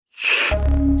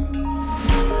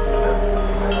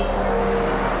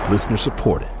Listener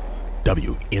supported.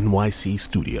 WNYC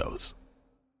Studios.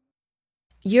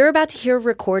 You're about to hear a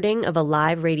recording of a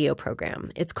live radio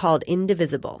program. It's called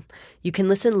Indivisible. You can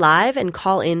listen live and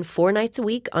call in 4 nights a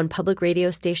week on public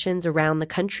radio stations around the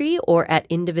country or at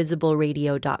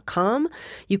indivisibleradio.com.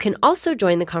 You can also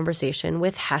join the conversation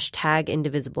with hashtag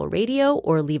 #IndivisibleRadio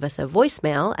or leave us a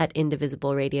voicemail at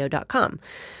indivisibleradio.com.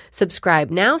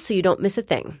 Subscribe now so you don't miss a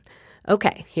thing.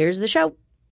 Okay, here's the show.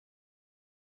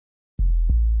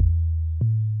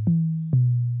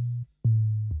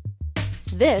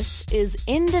 This is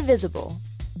Indivisible,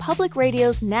 public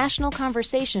radio's national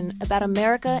conversation about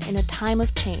America in a time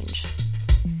of change.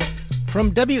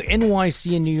 From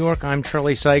WNYC in New York, I'm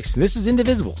Charlie Sykes, and this is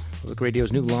Indivisible, public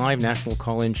radio's new live national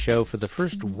call-in show for the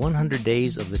first 100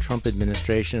 days of the Trump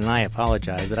administration. And I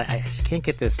apologize, but I just can't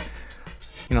get this,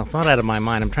 thought out of my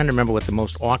mind. I'm trying to remember what the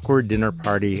most awkward dinner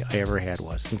party I ever had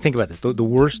was. And think about this: the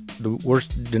worst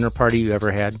dinner party you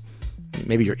ever had.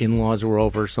 Maybe your in-laws were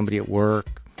over, somebody at work.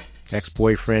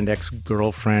 Ex-boyfriend,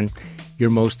 ex-girlfriend, your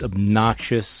most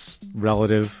obnoxious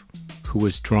relative who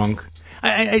was drunk.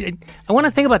 I want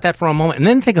to think about that for a moment and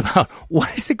then think about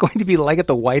what is it going to be like at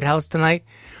the White House tonight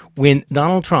when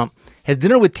Donald Trump has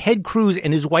dinner with Ted Cruz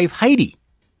and his wife Heidi.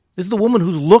 This is the woman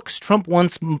whose looks Trump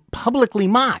once publicly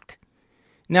mocked.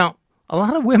 Now, a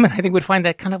lot of women, I think, would find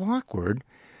that kind of awkward.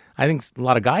 I think a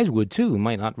lot of guys would, too, who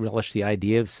might not relish the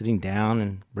idea of sitting down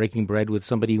and breaking bread with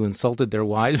somebody who insulted their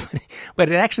wives. But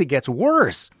it actually gets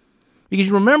worse. Because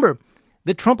you remember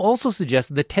that Trump also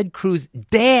suggested that Ted Cruz's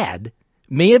dad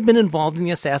may have been involved in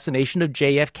the assassination of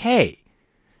JFK.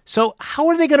 So how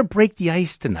are they going to break the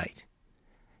ice tonight?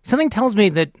 Something tells me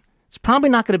that it's probably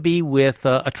not going to be with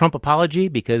a Trump apology,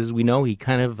 because we know he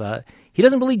he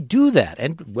doesn't really do that.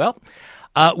 And, well,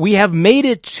 we have made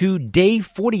it to day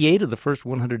 48 of the first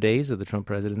 100 days of the Trump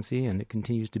presidency, and it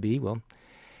continues to be,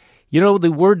 the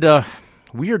word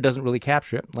weird doesn't really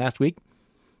capture it. Last week,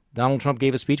 Donald Trump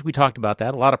gave a speech. We talked about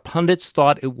that. A lot of pundits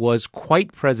thought it was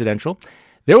quite presidential.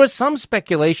 There was some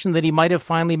speculation that he might have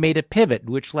finally made a pivot,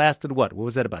 which lasted, what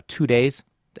was that, about 2 days?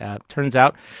 Turns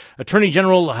out Attorney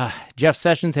General Jeff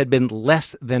Sessions had been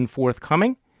less than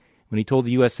forthcoming when he told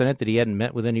the U.S. Senate that he hadn't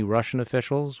met with any Russian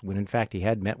officials, when in fact he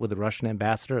had met with the Russian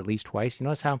ambassador at least twice. You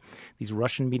notice how these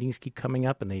Russian meetings keep coming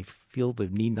up and they feel the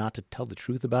need not to tell the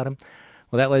truth about him?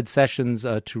 Well, that led Sessions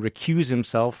to recuse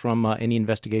himself from any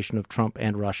investigation of Trump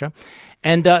and Russia.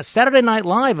 And Saturday Night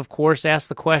Live, of course, asked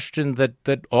the question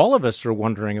that all of us are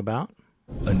wondering about.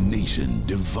 A nation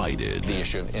divided. The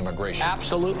issue of immigration.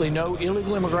 Absolutely no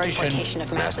illegal immigration. Deportation of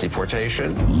mass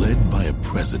deportation. Led by a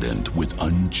president with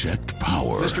unchecked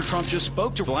power. Mr. Trump just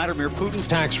spoke to Vladimir Putin.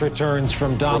 Tax returns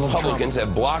from Donald Trump. Republicans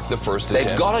have blocked the first attempt.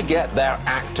 They've got to get their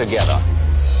act together.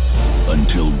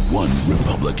 Until one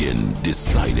Republican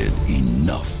decided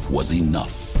enough was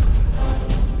enough.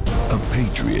 A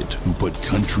patriot who put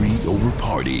country over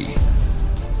party.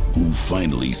 Who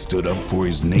finally stood up for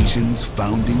his nation's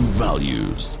founding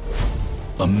values.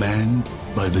 A man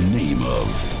by the name of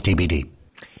TBD.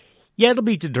 Yeah, it'll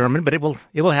be determined, but it will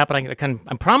happen.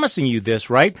 I'm promising you this,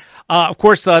 right? Of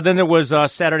course, then there was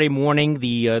Saturday morning,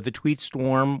 the tweet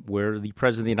storm where the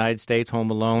President of the United States,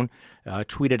 home alone,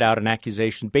 tweeted out an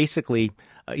accusation, basically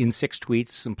in 6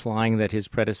 tweets, implying that his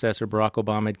predecessor, Barack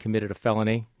Obama, had committed a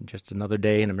felony. Just another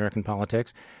day in American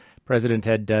politics. The president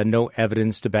had no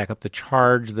evidence to back up the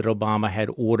charge that Obama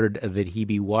had ordered that he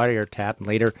be wiretapped. And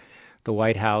later, the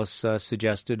White House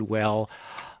suggested,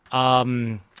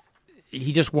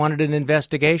 he just wanted an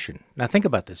investigation. Now, think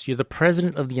about this. You're the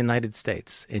president of the United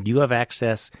States, and you have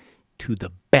access to the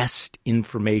best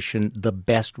information, the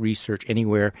best research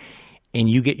anywhere, and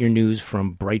you get your news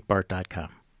from Breitbart.com.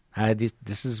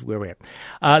 This is where we're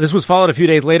at. This was followed a few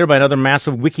days later by another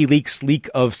massive WikiLeaks leak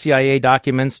of CIA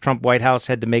documents. Trump White House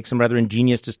had to make some rather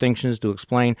ingenious distinctions to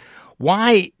explain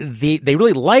why they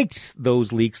really liked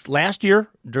those leaks last year,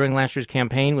 during last year's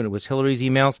campaign when it was Hillary's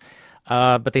emails,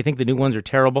 but they think the new ones are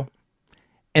terrible.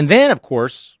 And then, of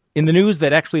course, in the news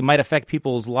that actually might affect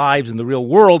people's lives in the real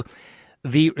world,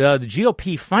 the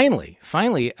GOP finally,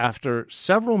 after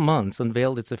several months,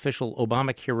 unveiled its official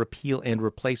Obamacare repeal and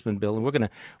replacement bill, and we're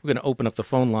gonna open up the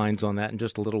phone lines on that in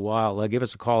just a little while. Give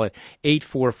us a call at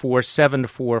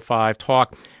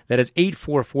 844-745-TALK. That is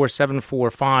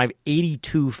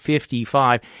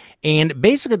 844-745-8255. And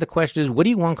basically, the question is, what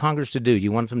do you want Congress to do? Do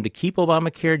you want them to keep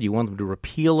Obamacare? Do you want them to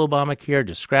repeal Obamacare,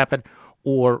 just scrap it,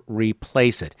 or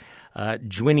replace it?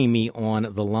 Joining me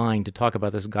on the line to talk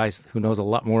about this, guy who knows a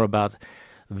lot more about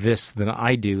this than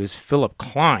I do, is Philip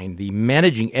Klein, the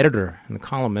managing editor and the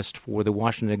columnist for the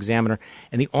Washington Examiner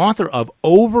and the author of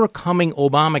Overcoming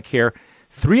Obamacare.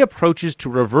 3 approaches to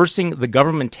reversing the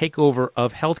government takeover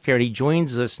of healthcare. And he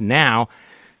joins us now.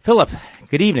 Philip,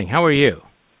 good evening. How are you?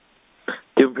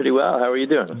 Doing pretty well. How are you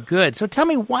doing? Good. So tell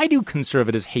me, why do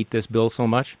conservatives hate this bill so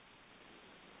much?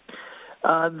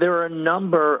 There are a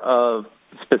number of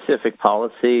specific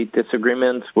policy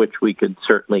disagreements, which we could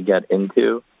certainly get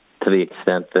into to the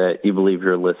extent that you believe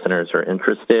your listeners are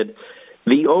interested.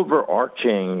 The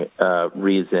overarching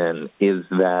reason is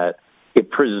that it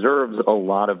preserves a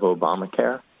lot of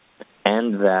Obamacare,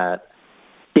 and that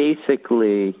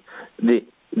basically the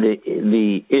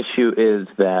issue is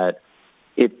that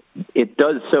it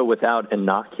does so without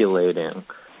inoculating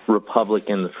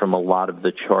Republicans from a lot of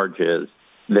the charges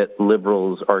that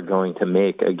liberals are going to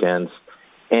make against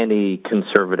any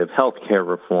conservative health care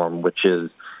reform, which is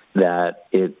that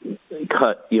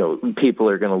people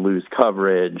are going to lose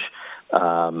coverage.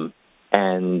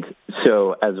 And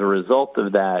so as a result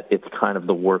of that, it's kind of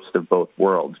the worst of both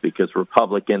worlds, because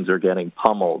Republicans are getting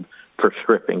pummeled for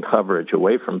stripping coverage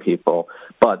away from people,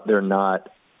 but they're not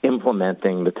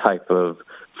implementing the type of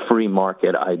free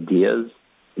market ideas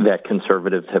that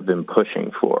conservatives have been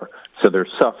pushing for. So they're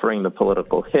suffering the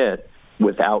political hit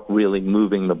without really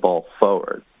moving the ball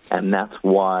forward. And that's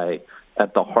why,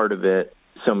 at the heart of it,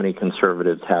 so many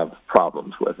conservatives have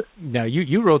problems with it. Now,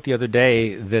 you wrote the other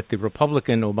day that the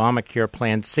Republican Obamacare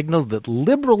plan signals that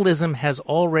liberalism has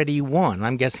already won.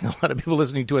 I'm guessing a lot of people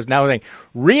listening to us now are saying,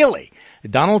 really?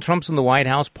 Donald Trump's in the White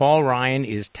House, Paul Ryan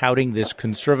is touting this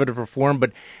conservative reform.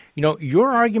 But,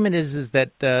 your argument is it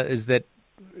that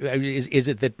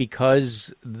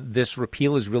because this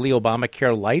repeal is really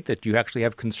Obamacare light, that you actually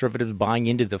have conservatives buying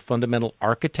into the fundamental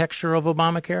architecture of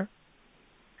Obamacare?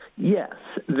 Yes,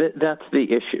 that's the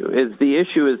issue. The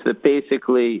issue is that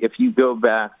basically, if you go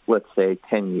back, let's say,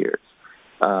 10 years,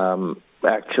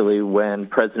 actually when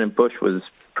President Bush was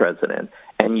president,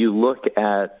 and you look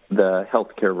at the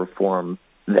health care reform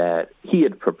that he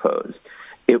had proposed,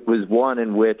 it was one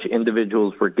in which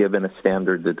individuals were given a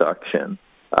standard deduction,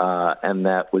 and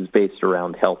that was based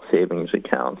around health savings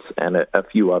accounts and a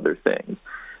few other things.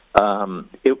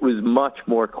 It was much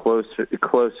more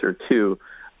closer to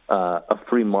a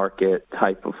free market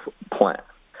type of plan.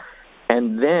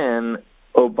 And then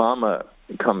Obama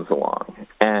comes along,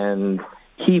 and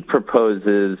he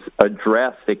proposes a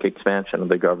drastic expansion of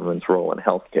the government's role in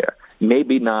healthcare.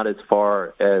 Maybe not as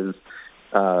far as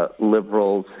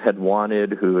liberals had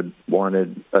wanted, who had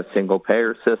wanted a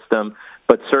single-payer system,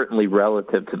 but certainly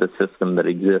relative to the system that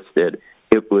existed,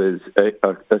 it was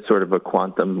a sort of a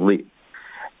quantum leap.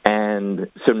 And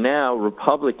so now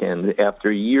Republicans, after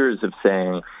years of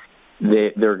saying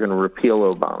they're going to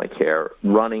repeal Obamacare,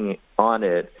 running on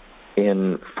it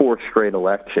in 4 straight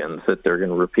elections that they're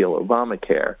going to repeal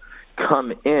Obamacare,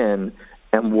 come in,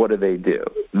 and what do?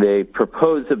 They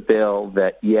propose a bill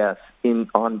that, yes,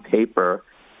 on paper,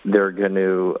 they're going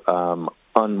to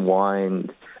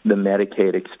unwind the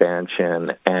Medicaid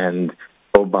expansion and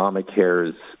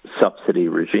Obamacare's subsidy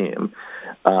regime.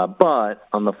 But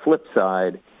on the flip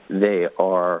side, they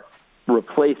are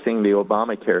replacing the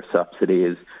Obamacare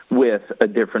subsidies with a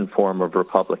different form of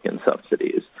Republican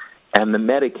subsidies. And the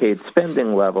Medicaid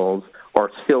spending levels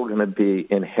are still going to be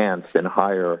enhanced and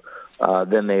higher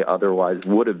than they otherwise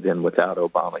would have been without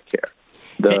Obamacare.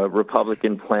 The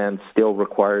Republican plan still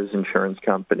requires insurance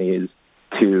companies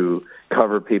to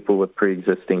cover people with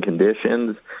pre-existing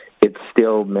conditions. It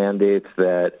still mandates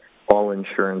that all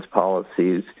insurance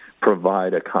policies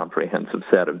provide a comprehensive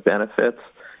set of benefits.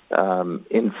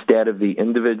 Instead of the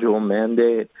individual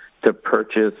mandate to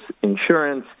purchase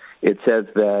insurance, it says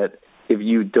that if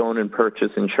you don't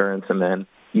purchase insurance and then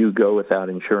you go without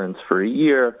insurance for a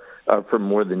year, for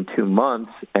more than 2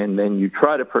 months, and then you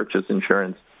try to purchase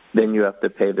insurance, then you have to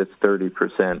pay this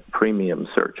 30% premium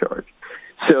surcharge.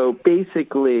 So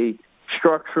basically,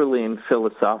 structurally and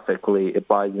philosophically, it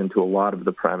buys into a lot of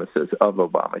the premises of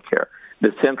Obamacare.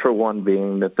 The central one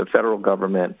being that the federal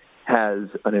government has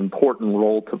an important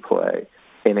role to play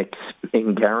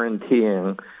in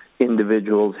guaranteeing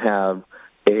individuals have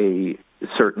a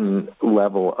certain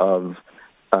level of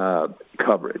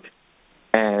coverage.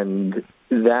 And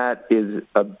that is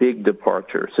a big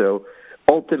departure. So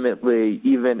ultimately,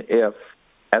 even if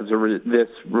this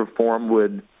reform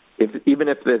would, even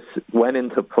if this went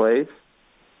into place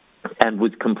and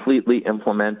was completely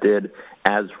implemented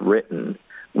as written,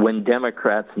 when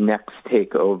Democrats next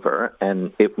take over,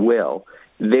 and it will,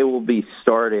 they will be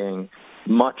starting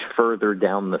much further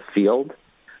down the field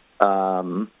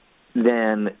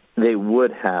than they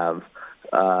would have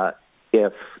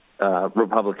if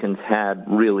Republicans had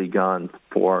really gone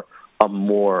for a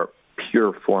more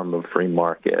pure form of free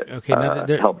market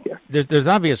healthcare. There's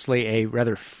obviously a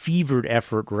rather fevered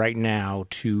effort right now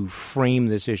to frame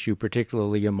this issue,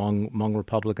 particularly among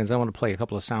Republicans. I want to play a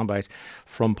couple of sound bites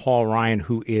from Paul Ryan,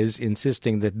 who is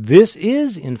insisting that this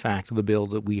is, in fact, the bill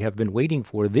that we have been waiting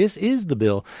for. This is the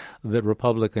bill that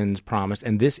Republicans promised,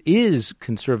 and this is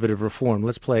conservative reform.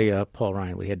 Let's play Paul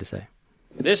Ryan, what he had to say.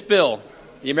 This bill,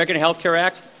 the American Health Care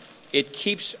Act, it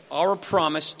keeps our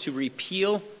promise to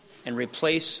repeal and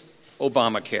replace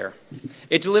Obamacare.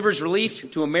 It delivers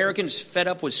relief to Americans fed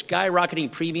up with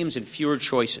skyrocketing premiums and fewer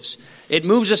choices. It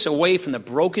moves us away from the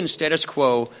broken status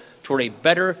quo toward a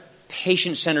better,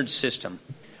 patient-centered system.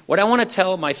 What I want to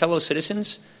tell my fellow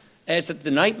citizens is that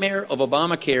the nightmare of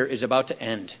Obamacare is about to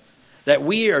end, that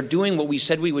we are doing what we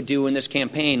said we would do in this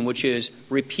campaign, which is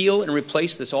repeal and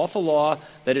replace this awful law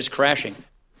that is crashing.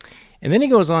 And then he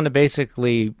goes on to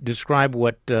basically describe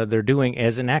what they're doing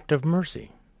as an act of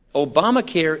mercy.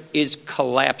 Obamacare is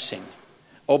collapsing.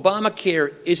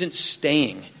 Obamacare isn't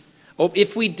staying.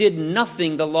 If we did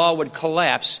nothing, the law would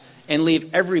collapse and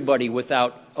leave everybody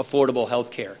without affordable health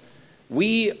care.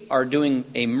 We are doing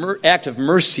an act of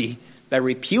mercy by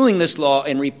repealing this law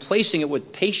and replacing it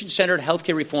with patient-centered health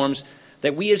care reforms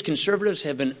that we as conservatives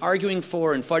have been arguing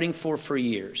for and fighting for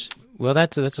years. Well,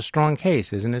 that's a strong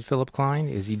case, isn't it, Philip Klein?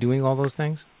 Is he doing all those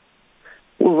things?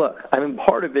 Well, look, I mean,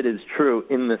 part of it is true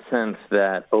in the sense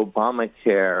that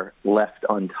Obamacare left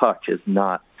untouched is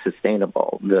not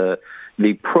sustainable. The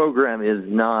program is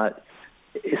not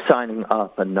signing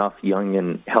up enough young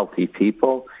and healthy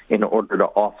people in order to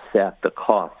offset the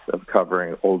costs of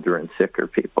covering older and sicker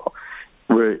people.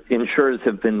 Where insurers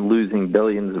have been losing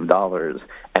billions of dollars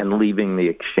and leaving the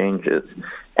exchanges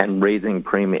and raising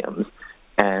premiums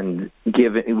and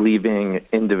leaving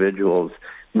individuals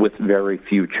with very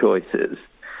few choices.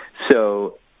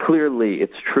 So clearly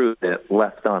it's true that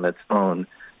left on its own,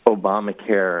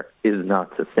 Obamacare is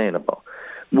not sustainable.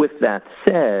 With that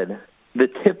said, the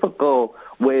typical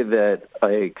way that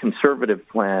a conservative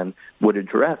plan would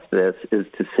address this is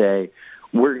to say,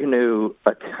 we're going to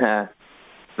attack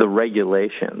the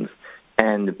regulations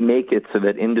and make it so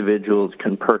that individuals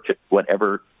can purchase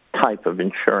whatever type of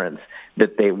insurance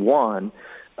that they want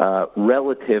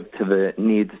relative to the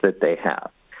needs that they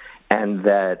have, and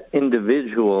that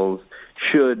individuals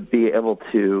should be able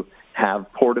to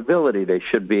have portability. They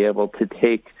should be able to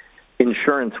take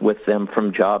insurance with them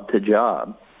from job to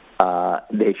job.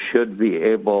 They should be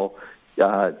able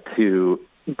to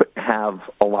have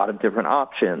a lot of different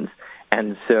options.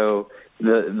 And so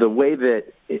the way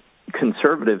that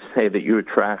conservatives say that you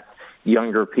attract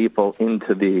younger people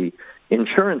into the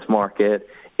insurance market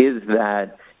is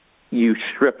that you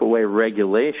strip away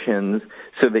regulations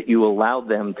so that you allow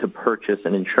them to purchase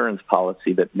an insurance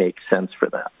policy that makes sense for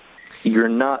them.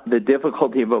 The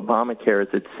difficulty of Obamacare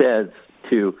is it says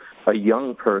to a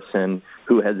young person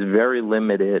who has very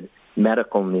limited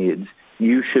medical needs,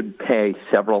 you should pay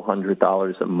several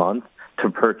 $100s a month to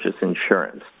purchase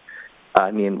insurance.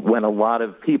 I mean, when a lot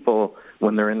of people,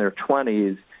 when they're in their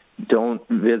 20s, don't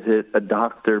visit a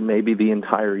doctor maybe the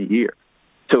entire year.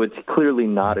 So it's clearly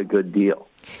not a good deal.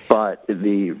 But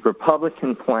the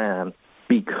Republican plan,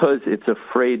 because it's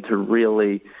afraid to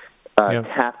really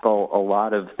tackle a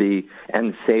lot of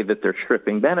and say that they're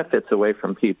stripping benefits away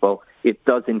from people, it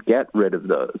doesn't get rid of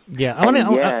those. Yeah,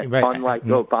 unlike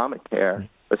Obamacare.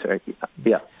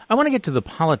 I want to get to the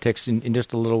politics in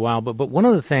just a little while, but one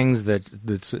of the things that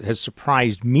has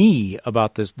surprised me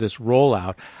about this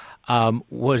rollout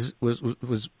was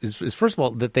first of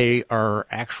all that they are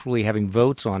actually having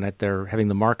votes on it. They're having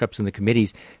the markups in the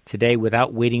committees today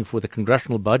without waiting for the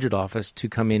Congressional Budget Office to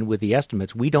come in with the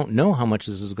estimates. We don't know how much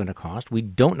this is going to cost. We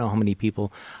don't know how many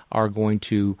people are going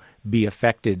to be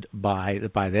affected by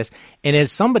this. And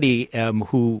as somebody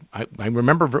who I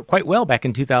remember quite well back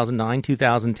in 2009,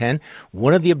 2010,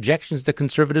 one of the objections that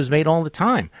conservatives made all the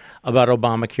time about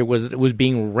Obamacare was that it was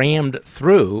being rammed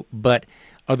through. But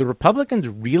are the Republicans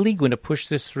really going to push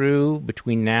this through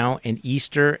between now and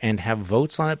Easter and have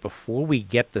votes on it before we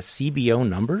get the CBO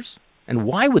numbers? And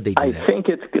why would they do that? I think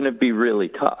it's going to be really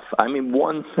tough. I mean,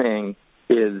 one thing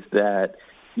is that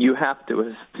you have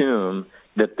to assume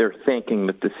that they're thinking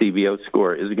that the CBO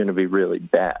score is going to be really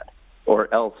bad,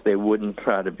 or else they wouldn't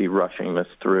try to be rushing this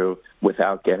through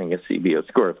without getting a CBO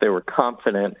score. If they were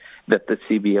confident that the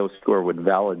CBO score would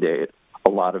validate a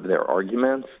lot of their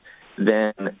arguments,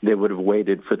 then they would have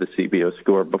waited for the CBO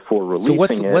score before releasing it.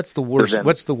 So what's the worst?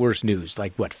 What's the worst news?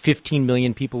 Like what? 15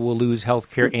 million people will lose health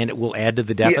care, and it will add to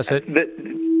the deficit. The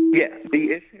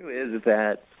issue is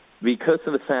that because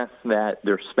of the fact that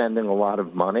they're spending a lot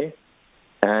of money,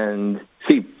 and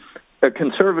see, a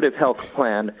conservative health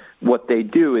plan, what they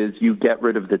do is you get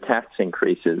rid of the tax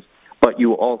increases, but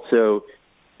you also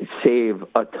save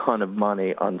a ton of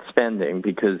money on spending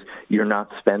because you're not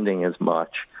spending as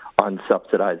much on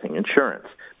subsidizing insurance.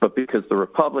 But because the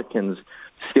Republicans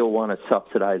still want to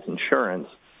subsidize insurance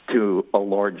to a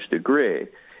large degree,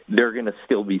 they're going to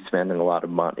still be spending a lot of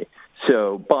money.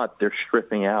 But they're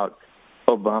stripping out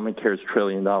Obamacare's $1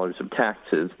 trillion of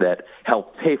taxes that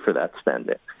help pay for that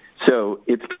spending. So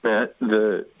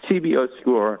the CBO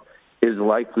score is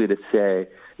likely to say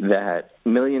that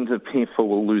millions of people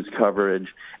will lose coverage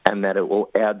and that it will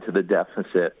add to the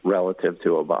deficit relative to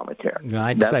Obamacare.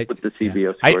 No, That's what the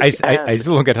CBO score is. I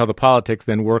still don't get how the politics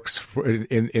then works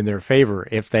in their favor.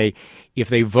 If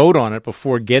they vote on it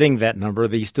before getting that number,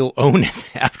 they still own it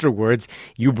afterwards.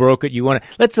 You broke it. You want it.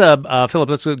 Let's, Philip,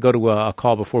 let's go to a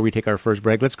call before we take our first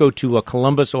break. Let's go to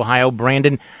Columbus, Ohio.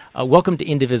 Brandon, welcome to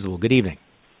Indivisible. Good evening.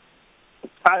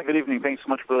 Hi, good evening. Thanks so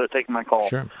much for taking my call.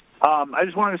 Sure. I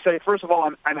just wanted to say, first of all,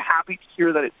 I'm happy to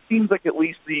hear that it seems like at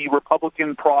least the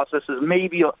Republican process is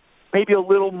maybe a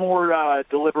little more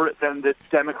deliberate than the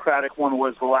Democratic one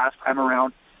was the last time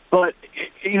around. But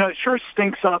it sure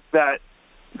stinks up that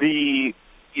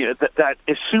that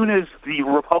as soon as the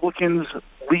Republicans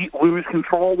lose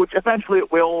control, which eventually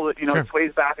it will, Sure. It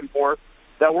sways back and forth,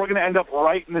 that we're going to end up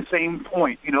right in the same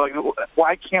point.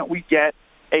 Why can't we get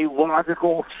a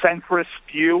logical centrist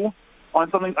view on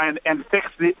something and fix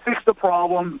the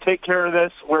problem, take care of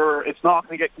this where it's not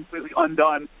going to get completely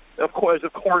undone? Of course,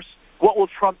 what will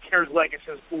Trump Care's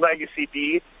legacy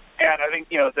be? And I think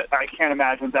that I can't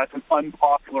imagine that's an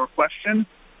unpopular question.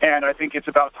 And I think it's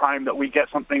about time that we get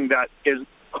something that is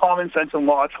common sense and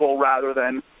logical rather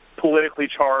than politically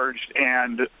charged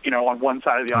and, on one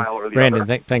side of the aisle or the Brandon,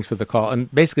 other. thanks for the call.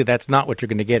 And basically that's not what you're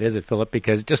going to get, is it, Philip?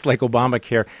 Because just like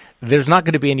Obamacare, there's not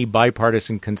going to be any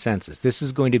bipartisan consensus. This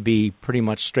is going to be pretty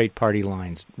much straight party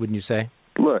lines, wouldn't you say?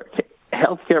 Look,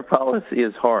 healthcare policy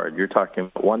is hard. You're talking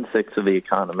about 1/6 of the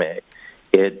economy.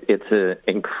 It's an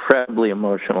incredibly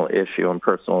emotional issue and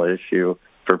personal issue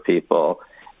for people,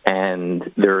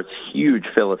 and there's huge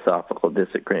philosophical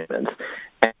disagreements.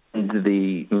 And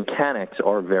the mechanics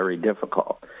are very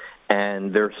difficult,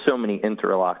 and there are so many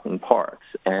interlocking parts.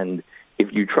 And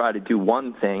if you try to do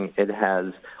one thing, it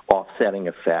has offsetting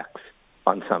effects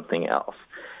on something else.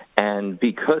 And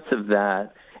because of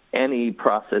that, any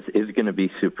process is going to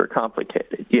be super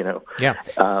complicated. Yeah.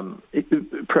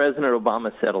 President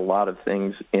Obama said a lot of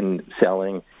things in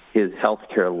selling his health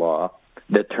care law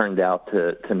that turned out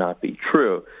to not be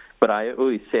true. But I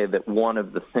always say that one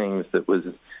of the things that was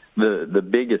the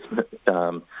biggest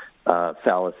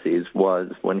fallacies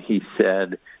was when he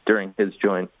said during his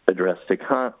joint address to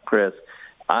Congress,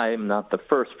 I'm not the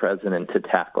first president to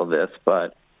tackle this,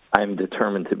 but I'm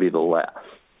determined to be the last.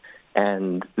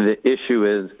 And the issue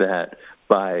is that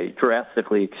by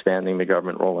drastically expanding the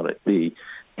government role in the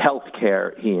health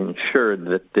care, he ensured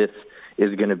that this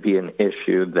is going to be an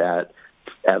issue that,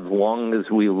 as long as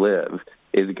we live,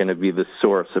 is going to be the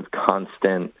source of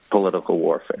constant political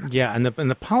warfare. Yeah, and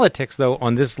the politics, though,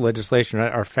 on this legislation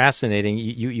are fascinating.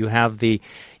 You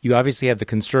obviously have the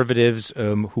conservatives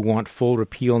who want full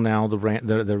repeal now. The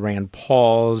Rand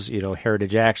Pauls,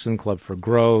 Heritage Action, Club for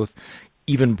Growth,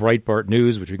 even Breitbart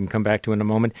News, which we can come back to in a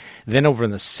moment. Then over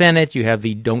in the Senate, you have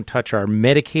the Don't Touch Our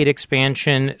Medicaid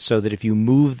expansion, so that if you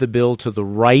move the bill to the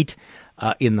right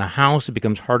in the House, it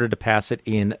becomes harder to pass it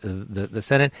in the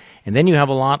Senate. And then you have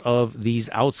a lot of these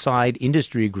outside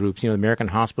industry groups. The American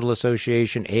Hospital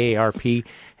Association, AARP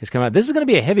has come out. This is going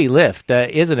to be a heavy lift,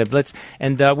 isn't it?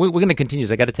 We're going to continue.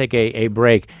 So I got to take a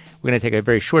break. We're going to take a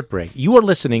very short break. You are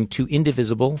listening to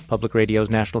Indivisible, Public Radio's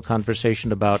national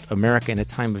conversation about America in a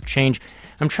time of change.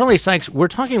 I'm Charlie Sykes. We're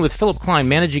talking with Philip Klein,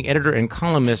 managing editor and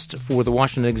columnist for the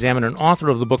Washington Examiner and author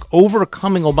of the book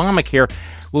Overcoming Obamacare.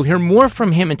 We'll hear more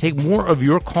from him and take more of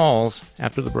your calls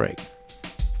after the break.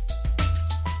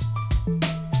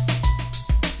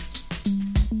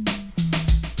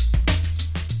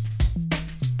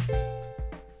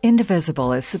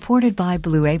 Indivisible is supported by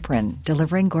Blue Apron,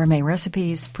 delivering gourmet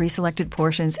recipes, pre-selected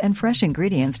portions, and fresh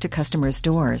ingredients to customers'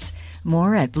 doors.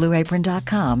 More at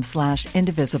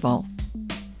blueapron.com/indivisible.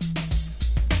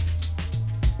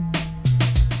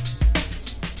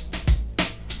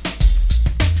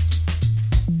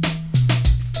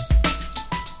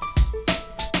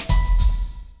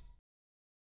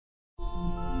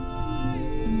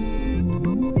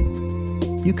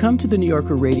 You come to the New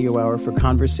Yorker Radio Hour for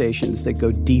conversations that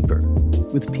go deeper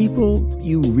with people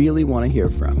you really want to hear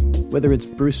from, whether it's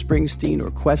Bruce Springsteen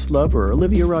or Questlove or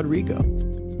Olivia Rodrigo,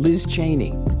 Liz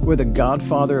Cheney, or the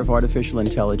godfather of artificial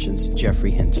intelligence,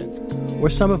 Geoffrey Hinton. or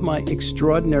some of my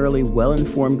extraordinarily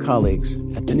well-informed colleagues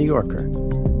at The New Yorker.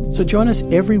 So join us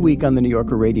every week on The New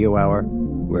Yorker Radio Hour,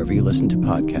 wherever you listen to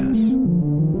podcasts.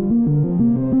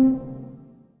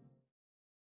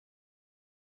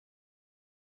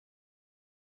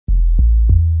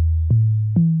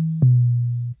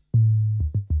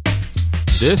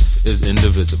 This is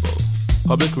Indivisible,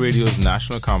 Public Radio's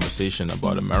national conversation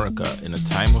about America in a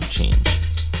time of change.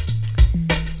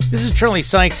 This is Charlie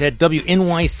Sykes at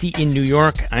WNYC in New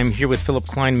York. I'm here with Philip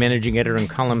Klein, managing editor and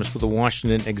columnist for the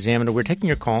Washington Examiner. We're taking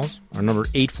your calls. Our number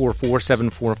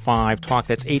 844-745-TALK.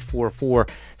 That's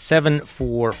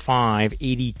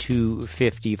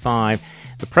 844-745-8255.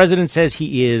 The president says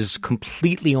he is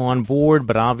completely on board,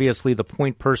 but obviously the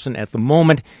point person at the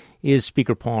moment is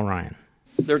Speaker Paul Ryan.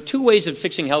 There are two ways of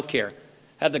fixing health care.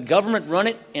 Have the government run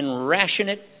it and ration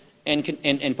it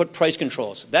and put price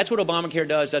controls. That's what Obamacare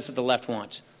does. That's what the left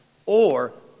wants.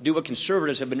 Or do what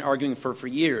conservatives have been arguing for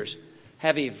years.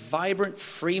 Have a vibrant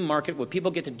free market where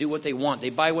people get to do what they want. They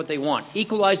buy what they want.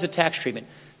 Equalize the tax treatment.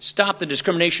 Stop the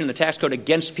discrimination in the tax code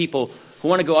against people who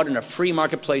want to go out in a free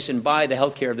marketplace and buy the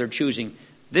health care of their choosing.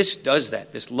 This does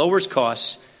that. This lowers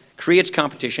costs, creates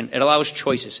competition, it allows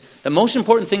choices. The most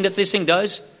important thing that this thing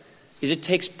does is it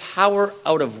takes power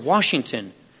out of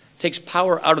Washington, takes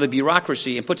power out of the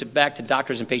bureaucracy, and puts it back to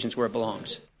doctors and patients where it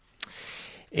belongs.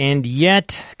 And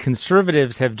yet,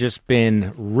 conservatives have just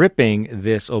been ripping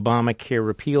this Obamacare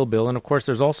repeal bill. And, of course,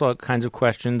 there's also all kinds of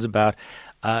questions about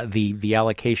the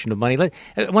allocation of money.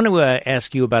 I want to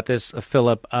ask you about this,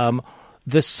 Philip.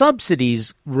 The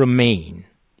subsidies remain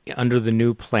under the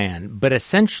new plan, but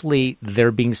essentially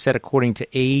they're being set according to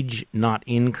age, not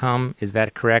income. Is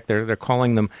that correct? They're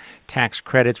calling them tax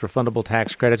credits, refundable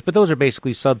tax credits, but those are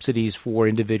basically subsidies for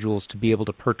individuals to be able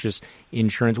to purchase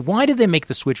insurance. Why did they make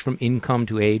the switch from income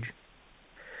to age?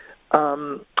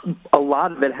 A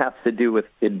lot of it has to do with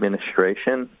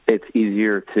administration. It's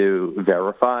easier to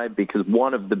verify because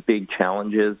one of the big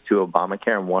challenges to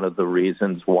Obamacare and one of the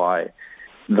reasons why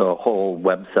the whole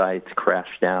website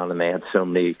crashed down and they had so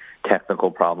many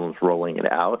technical problems rolling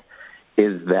it out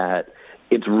is that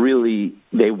it's really,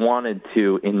 they wanted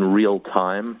to, in real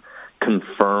time,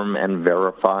 confirm and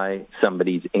verify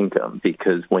somebody's income,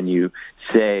 because when you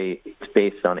say it's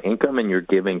based on income and you're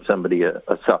giving somebody a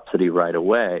subsidy right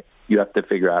away, you have to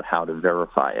figure out how to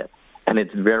verify it. And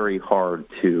it's very hard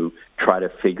to try to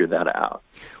figure that out.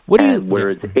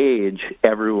 Whereas age,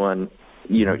 everyone,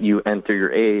 you enter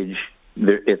your age,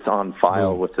 it's on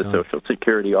file with the Social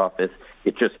Security office.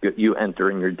 It just, you enter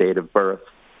in your date of birth,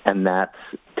 and that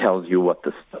tells you what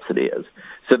the subsidy is.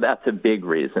 So that's a big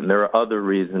reason. There are other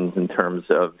reasons in terms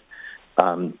of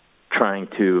trying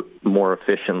to more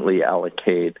efficiently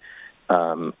allocate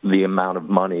the amount of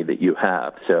money that you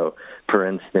have. So, for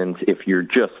instance, if you're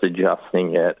just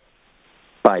adjusting it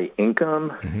by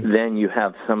income, then you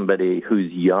have somebody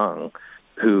who's young,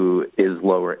 who is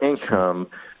lower income,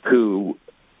 who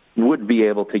would be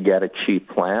able to get a cheap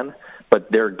plan, but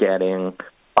they're getting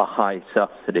a high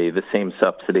subsidy, the same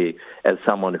subsidy as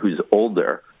someone who's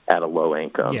older at a low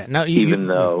income. Yeah. Now, we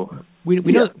know we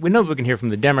can hear from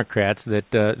the Democrats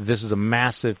that this is a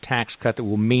massive tax cut that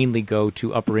will mainly go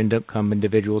to upper income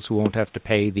individuals who won't have to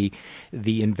pay the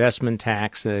investment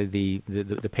tax, the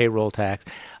payroll tax,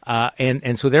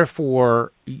 and so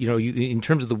therefore, in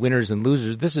terms of the winners and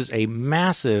losers, this is a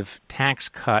massive tax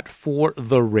cut for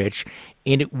the rich,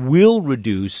 and it will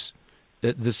reduce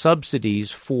the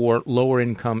subsidies for lower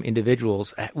income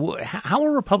individuals. How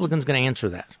are Republicans going to answer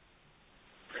that?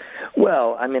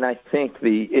 Well, I think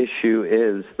the issue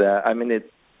is that,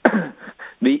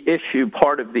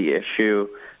 part of the issue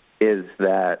is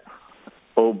that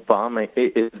a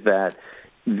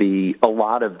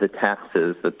lot of the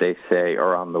taxes that they say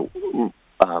are on the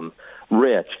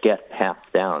rich get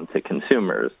passed down to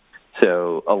consumers.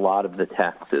 So a lot of the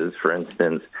taxes, for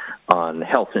instance, on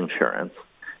health insurance,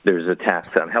 there's a tax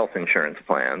on health insurance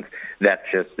plans. That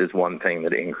just is one thing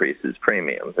that increases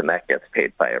premiums, and that gets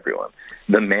paid by everyone.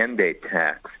 The mandate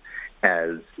tax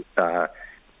has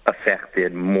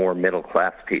affected more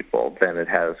middle-class people than it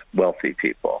has wealthy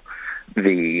people.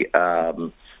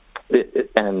 And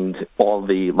all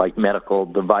the medical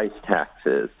device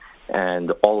taxes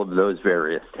and all of those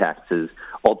various taxes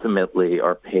ultimately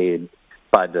are paid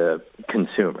by the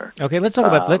consumer. Okay, let's talk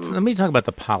about let me talk about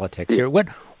the politics here.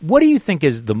 What do you think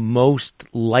is the most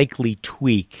likely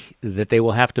tweak that they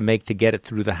will have to make to get it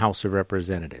through the House of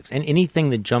Representatives? And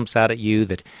anything that jumps out at you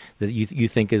that you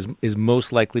think is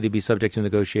most likely to be subject to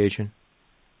negotiation?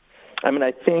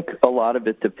 I think a lot of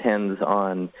it depends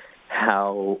on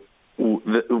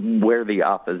where the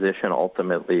opposition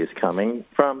ultimately is coming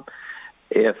from.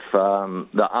 if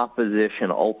the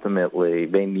opposition ultimately,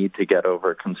 they need to get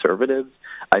over conservatives,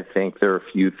 I think there are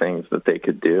a few things that they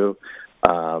could do.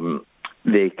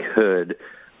 They could,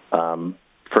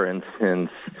 for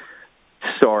instance,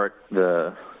 start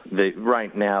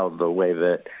right now the way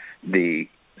that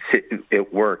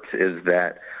it works is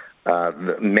that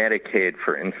the Medicaid,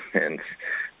 for instance,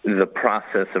 the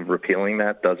process of repealing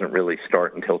that doesn't really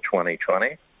start until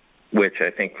 2020, which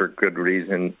I think for good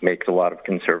reason makes a lot of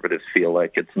conservatives feel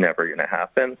like it's never going to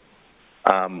happen.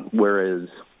 Whereas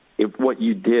if what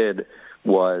you did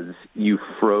was you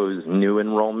froze new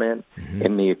enrollment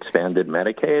in the expanded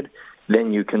Medicaid,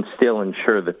 then you can still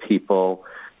ensure that people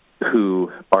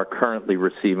who are currently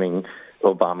receiving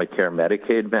Obamacare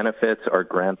Medicaid benefits are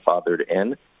grandfathered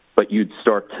in, but you'd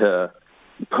start to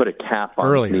put a cap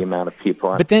on the amount of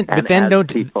people. But then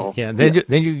don't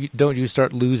you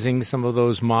start losing some of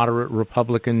those moderate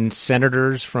Republican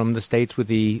senators from the states with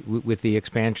the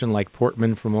expansion, like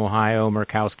Portman from Ohio,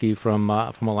 Murkowski from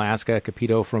Alaska,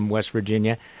 Capito from West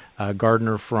Virginia,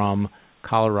 Gardner from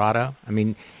Colorado? I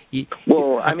mean,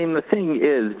 the thing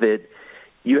is that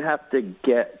you have to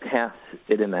get past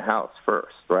it in the House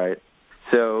first, right?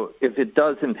 So if it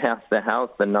doesn't pass the House,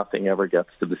 then nothing ever gets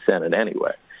to the Senate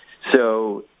anyway.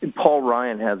 So Paul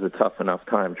Ryan has a tough enough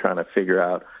time trying to figure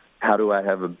out, how do I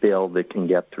have a bill that can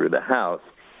get through the House?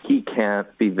 He can't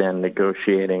be then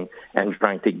negotiating and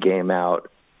trying to game out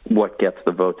what gets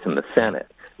the votes in the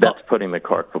Senate. That's putting the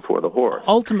cart before the horse.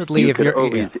 Ultimately,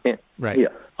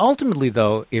 Ultimately,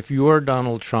 though, if you're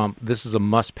Donald Trump, this is a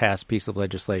must-pass piece of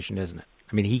legislation, isn't it?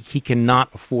 I mean, he cannot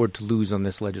afford to lose on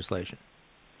this legislation.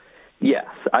 Yes,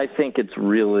 I think it's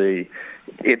going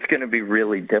to be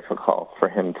really difficult for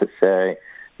him to say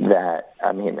that.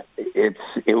 I mean, it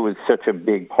was such a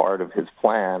big part of his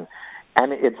plan.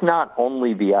 And it's not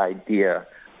only the idea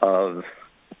of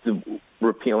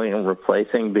repealing and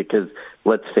replacing, because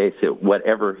let's face it,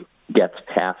 whatever gets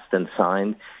passed and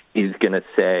signed, he's going to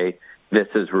say, this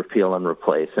is repeal and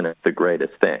replace, and it's the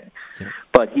greatest thing. Yeah.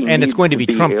 But it's going to be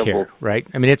Trump care, right?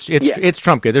 I mean, it's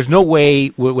Trump care. There's no way,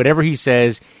 whatever he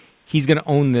says, he's going to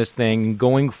own this thing.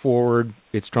 Going forward,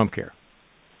 it's Trump care.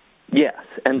 Yes,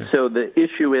 and so the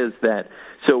issue is that,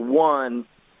 one,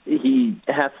 he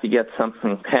has to get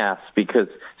something passed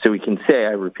so he can say,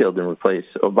 I repealed and replaced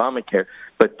Obamacare.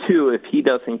 But two, if he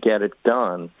doesn't get it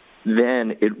done,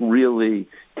 then it really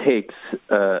makes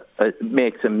a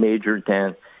major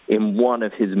dent in one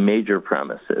of his major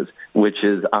premises, which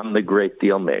is, I'm the great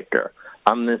deal maker.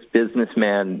 I'm this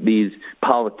businessman. These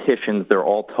politicians, they're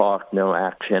all talk, no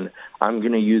action. I'm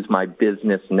going to use my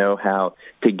business know-how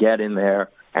to get in there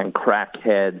and crack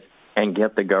heads and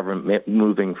get the government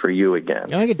moving for you again.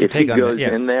 If he goes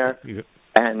in there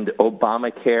and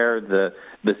Obamacare, the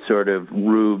sort of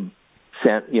rube,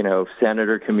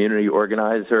 senator, community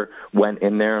organizer, went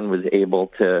in there and was able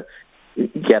to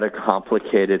get a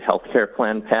complicated health care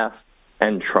plan passed,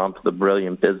 and Trump, the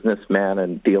brilliant businessman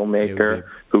and deal maker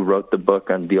who wrote the book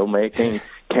on deal making,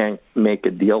 can't make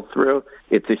a deal through,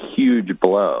 it's a huge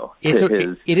blow.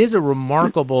 It is a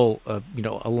remarkable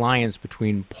alliance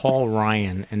between Paul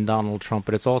Ryan and Donald Trump,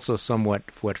 but it's also somewhat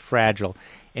fragile.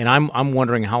 And I'm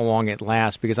wondering how long it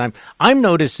lasts, because I'm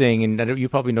noticing, and you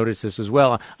probably noticed this as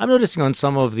well, I'm noticing on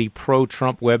some of the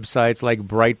pro-Trump websites like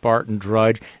Breitbart and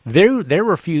Drudge, they're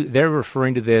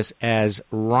referring to this as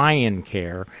Ryan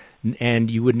care. And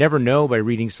you would never know by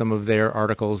reading some of their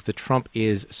articles that Trump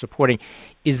is supporting.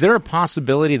 Is there a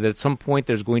possibility that at some point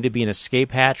there's going to be an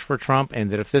escape hatch for Trump, and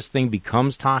that if this thing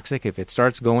becomes toxic, if it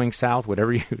starts going south,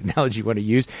 whatever analogy you want to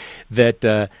use,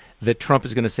 that Trump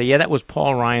is going to say, yeah, that was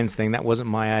Paul Ryan's thing, that wasn't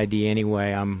my idea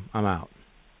anyway, I'm out?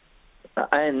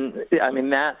 And, I mean,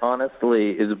 that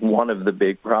honestly is one of the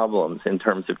big problems in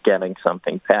terms of getting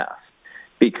something passed.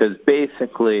 Because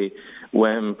basically,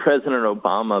 when President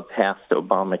Obama passed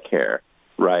Obamacare,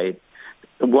 right,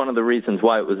 one of the reasons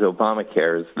why it was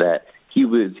Obamacare is that he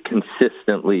was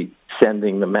consistently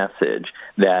sending the message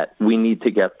that we need to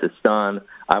get this done,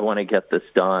 I want to get this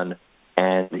done,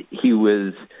 and he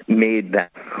was made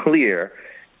that clear.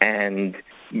 And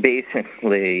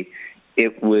basically,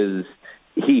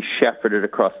 he shepherded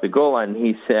across the goal line.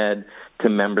 He said to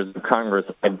members of Congress,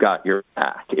 I've got your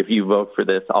back. If you vote for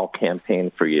this, I'll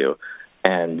campaign for you,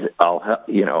 and I'll help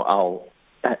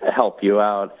you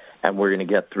out, and we're going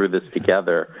to get through this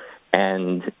together.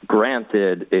 And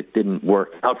granted, it didn't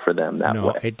work out for them that way.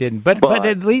 No, it didn't. But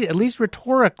at least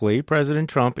rhetorically, President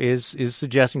Trump is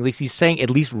suggesting, at least he's saying,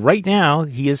 at least right now,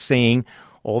 he is saying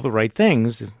all the right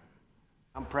things.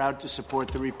 I'm proud to support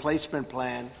the replacement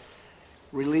plan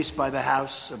released by the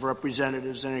House of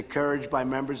Representatives and encouraged by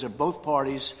members of both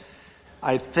parties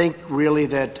I think really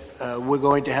that we're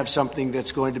going to have something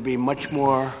that's going to be much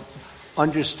more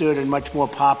understood and much more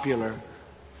popular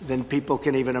than people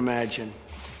can even imagine.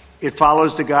 It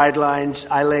follows the guidelines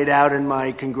I laid out in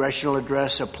my congressional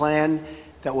address, a plan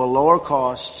that will lower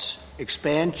costs,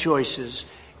 expand choices,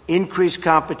 increase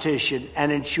competition,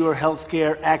 and ensure health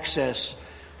care access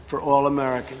for all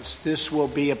Americans. This will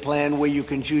be a plan where you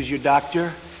can choose your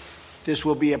doctor. This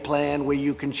will be a plan where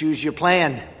you can choose your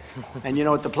plan. And you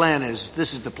know what the plan is?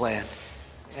 This is the plan.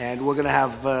 And we're going to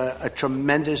have I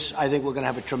think we're going to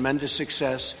have a tremendous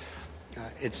success.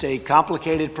 It's a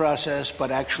complicated process,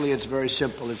 but actually it's very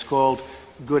simple. It's called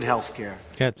good health care.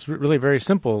 Yeah, it's really very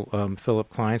simple, Philip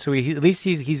Klein. So at least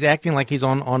he's acting like he's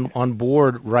on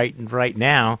board right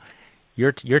now.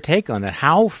 Your take on that?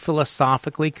 How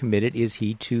philosophically committed is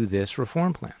he to this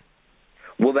reform plan?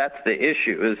 Well, that's the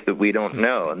issue, is that we don't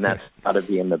know, and that's got to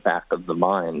be in the back of the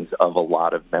minds of a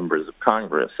lot of members of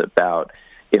Congress about,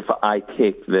 if I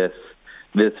take this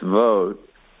vote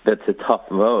that's a tough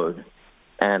vote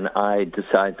and I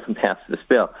decide to pass this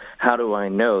bill, how do I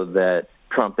know that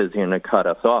Trump is going to cut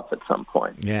us off at some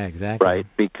point? Yeah, exactly. Right?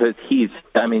 Because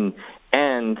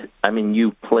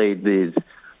you played these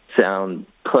sound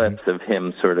clips of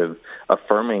him sort of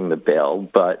affirming the bill,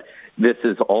 but this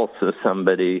is also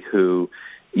somebody who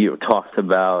talks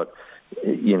about,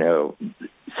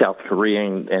 South Korea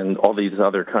and all these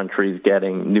other countries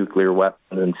getting nuclear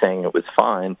weapons and saying it was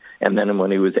fine. And then when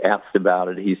he was asked about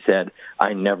it, he said,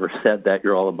 "I never said that.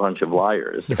 You're all a bunch of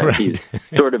liars." And right. He's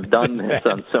sort of done this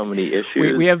on so many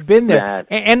issues. We have been there.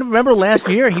 And remember last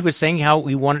year he was saying how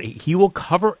he will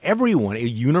cover everyone, a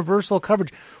universal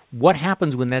coverage. What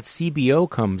happens when that CBO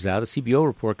comes out, the CBO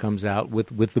report comes out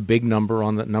with the big number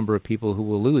on the number of people who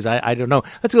will lose? I don't know.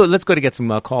 Let's go to get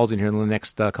some calls in here in the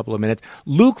next couple of minutes.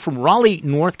 Luke from Raleigh,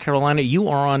 North Carolina, you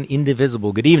are on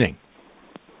Indivisible. Good evening.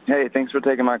 Hey, thanks for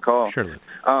taking my call. Sure, Luke.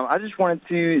 I just wanted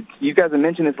to, you guys have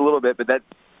mentioned this a little bit, but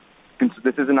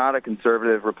this is not a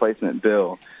conservative replacement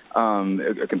bill.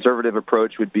 A conservative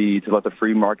approach would be to let the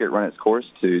free market run its course,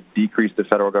 to decrease the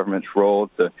federal government's role.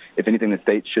 If anything, the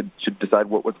states should decide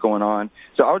what's going on.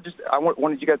 So I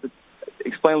wanted you guys to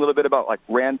explain a little bit about like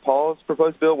Rand Paul's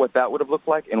proposed bill, what that would have looked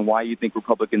like, and why you think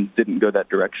Republicans didn't go that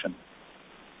direction.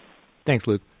 Thanks,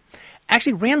 Luke.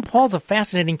 Actually, Rand Paul's a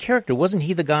fascinating character. Wasn't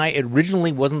he the guy,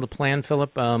 originally wasn't the plan,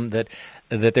 Philip, that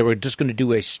they were just going to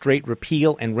do a straight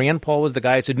repeal, and Rand Paul was the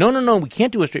guy who said, no, we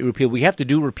can't do a straight repeal. We have to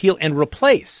do repeal and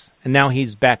replace. And now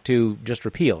he's back to just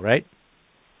repeal, right?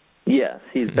 Yes,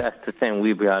 he's back to saying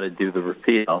we've got to do the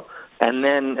repeal. And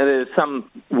then there's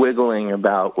some wiggling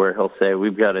about where he'll say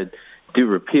we've got to do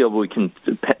repeal, but we can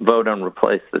vote on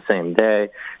replace the same day.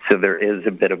 So there is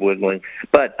a bit of wiggling.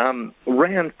 But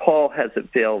Rand Paul has a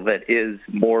bill that is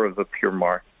more of a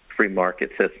pure free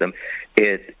market system.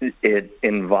 It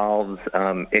involves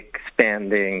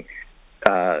expanding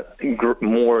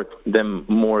more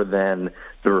than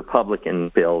the Republican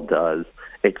bill does,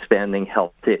 expanding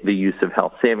the use of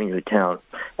health savings account.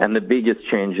 And the biggest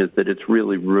change is that it's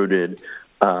really rooted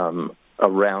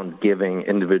around giving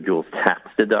individuals tax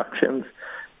deductions.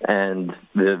 And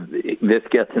this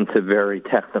gets into a very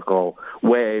technical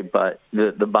way, but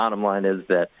the bottom line is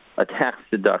that a tax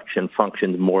deduction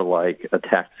functions more like a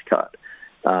tax cut.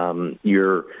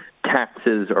 Your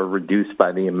taxes are reduced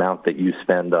by the amount that you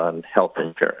spend on health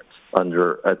insurance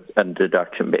under a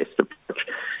deduction-based approach.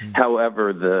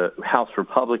 However, the House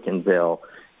Republican bill,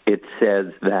 it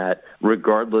says that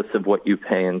regardless of what you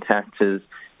pay in taxes,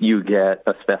 you get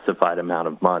a specified amount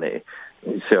of money.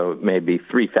 So it may be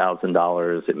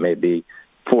 $3,000, it may be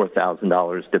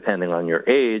 $4,000, depending on your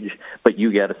age, but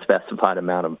you get a specified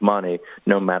amount of money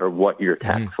no matter what your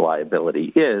tax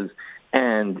liability is.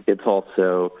 And it's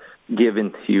also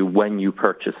given to you when you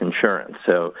purchase insurance.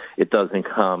 So it doesn't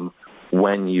come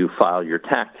when you file your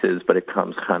taxes, but it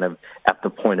comes kind of at the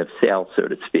point of sale, so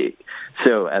to speak.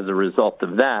 So as a result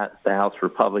of that, the House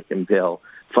Republican bill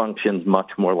functions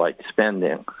much more like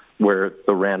spending, where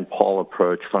the Rand Paul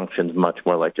approach functions much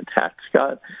more like a tax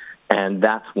cut. And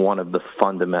that's one of the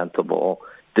fundamental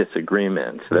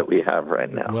disagreements that we have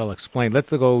right now. Well explained.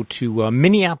 Let's go to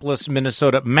Minneapolis,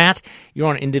 Minnesota. Matt, you're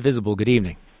on Indivisible. Good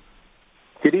evening.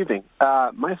 Good evening.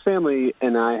 My family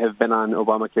and I have been on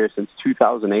Obamacare since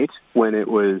 2008, when it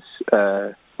was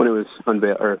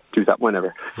unveiled, or 2000,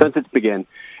 whenever, since it began.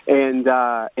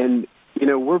 And you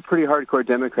know, we're pretty hardcore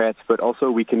Democrats, but also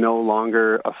we can no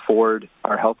longer afford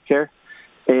our health care.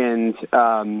 And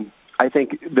I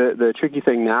think the tricky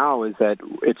thing now is that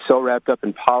it's so wrapped up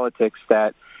in politics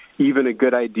that even a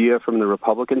good idea from the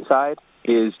Republican side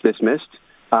is dismissed.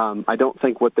 I don't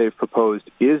think what they've proposed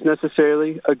is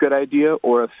necessarily a good idea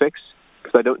or a fix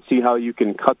because I don't see how you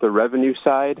can cut the revenue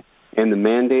side and the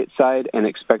mandate side and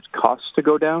expect costs to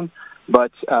go down.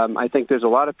 But I think there's a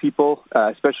lot of people,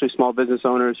 especially small business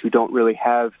owners, who don't really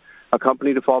have a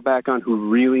company to fall back on, who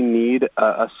really need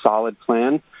a solid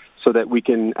plan so that we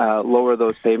can lower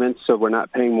those payments so we're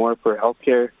not paying more for health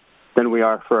care than we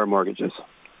are for our mortgages.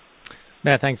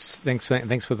 Matt, thanks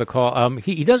for the call.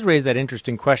 He does raise that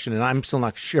interesting question, and I'm still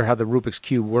not sure how the Rubik's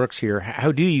Cube works here.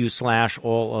 How do you slash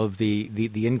all of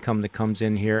the income that comes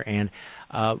in here and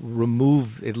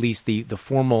remove at least the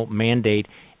formal mandate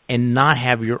and not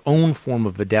have your own form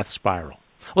of a death spiral?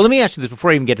 Well, let me ask you this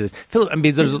before I even get to this. Philip, I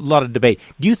mean, there's a lot of debate.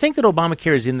 Do you think that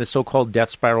Obamacare is in the so-called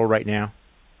death spiral right now?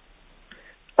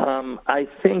 I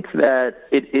think that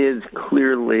it is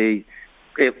clearly...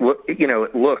 It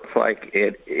looks like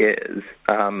it is,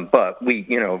 but we,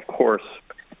 of course,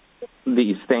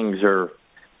 these things are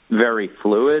very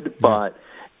fluid. But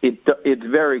it's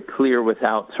very clear,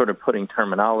 without sort of putting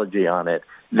terminology on it,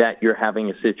 that you're having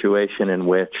a situation in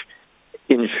which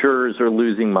insurers are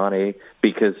losing money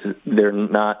because they're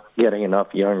not getting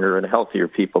enough younger and healthier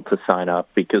people to sign up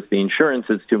because the insurance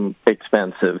is too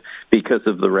expensive because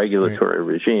of the regulatory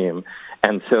regime,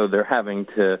 and so they're having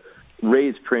to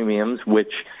raise premiums,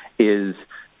 which is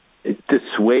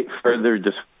further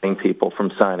dissuading people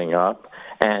from signing up.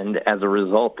 And as a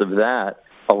result of that,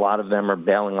 a lot of them are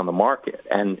bailing on the market.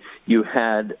 And you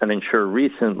had an insurer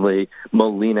recently,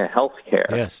 Molina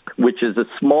Healthcare, which is a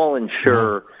small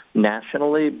insurer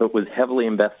nationally, but was heavily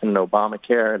invested in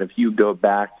Obamacare. And if you go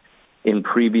back in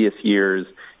previous years,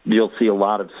 you'll see a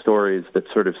lot of stories that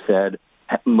sort of said,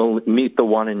 meet the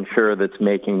one insurer that's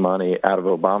making money out of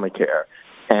Obamacare.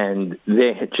 And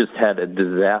they had just had a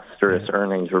disastrous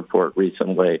earnings report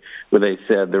recently where they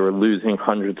said they were losing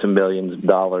hundreds of millions of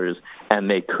dollars and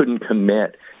they couldn't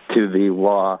commit to the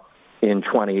law in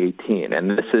 2018.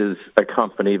 And this is a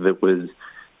company that was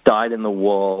dyed in the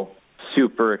wool,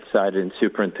 super excited and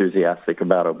super enthusiastic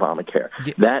about Obamacare.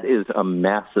 That is a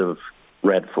massive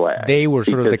red flag. They were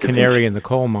sort of the canary in the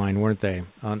coal mine, weren't they,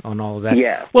 on all of that?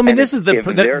 Yeah. Well, I mean, if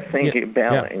they're thinking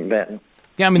about then...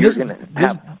 Yeah, I mean, this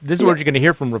is what you're going to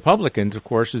hear from Republicans, of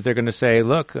course, is they're going to say,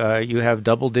 look, you have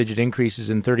double-digit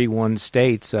increases in 31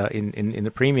 states in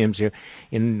the premiums here.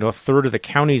 In a third of the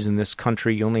counties in this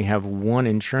country, you only have one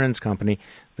insurance company.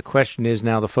 The question is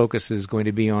now the focus is going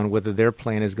to be on whether their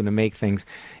plan is going to make things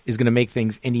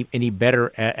any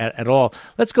better at all.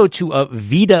 Let's go to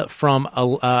Vida from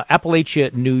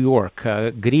Appalachia, New York.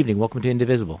 Good evening. Welcome to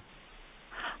Indivisible.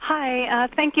 Hi,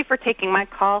 thank you for taking my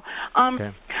call.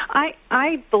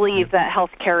 I believe that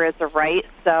health care is a right,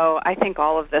 so I think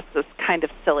all of this is kind of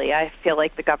silly. I feel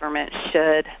like the government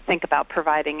should think about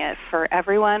providing it for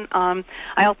everyone. I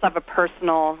also have a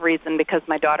personal reason because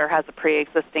my daughter has a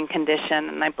pre-existing condition,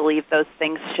 and I believe those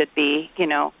things should be,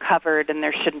 covered, and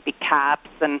there shouldn't be caps,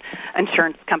 and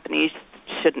insurance companies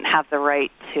shouldn't have the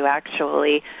right to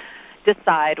actually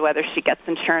decide whether she gets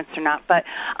insurance or not. But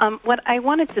what I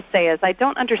wanted to say is I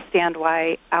don't understand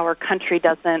why our country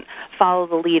doesn't follow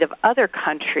the lead of other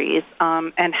countries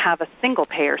and have a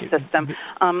single-payer system.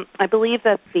 I believe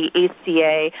that the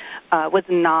ACA was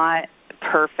not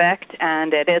perfect,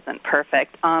 and it isn't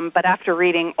perfect. But after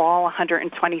reading all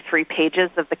 123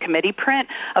 pages of the committee print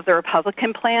of the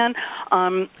Republican plan,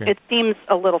 it seems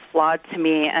a little flawed to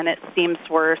me, and it seems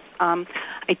worse. I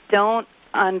don't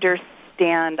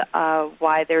understand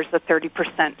why there's a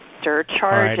 30% surcharge.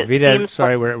 All right, Vida,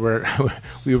 sorry,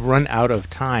 we've run out of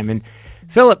time. And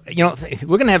Philip,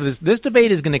 we're going to have this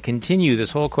debate is going to continue, this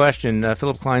whole question.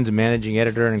 Philip Klein's a managing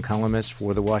editor and columnist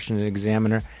for the Washington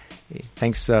Examiner.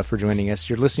 Thanks for joining us.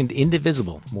 You're listening to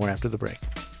Indivisible. More after the break.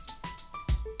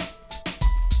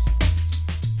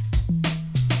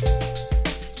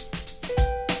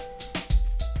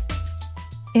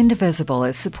 Indivisible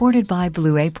is supported by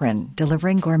Blue Apron,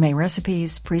 delivering gourmet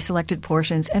recipes, pre-selected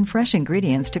portions, and fresh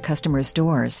ingredients to customers'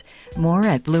 doors. More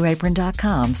at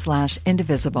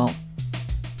blueapron.com/indivisible.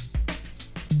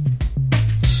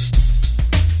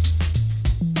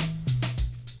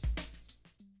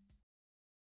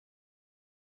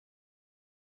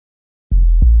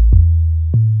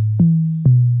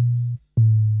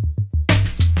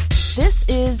 This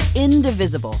is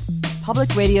Indivisible,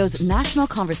 Public Radio's national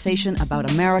conversation about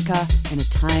America in a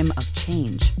time of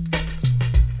change.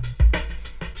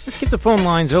 Let's keep the phone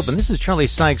lines open. This is Charlie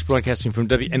Sykes broadcasting from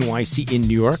WNYC in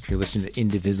New York. You're listening to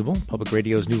Indivisible, Public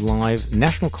Radio's new live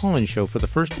national call-in show for the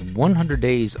first 100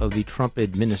 days of the Trump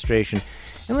administration.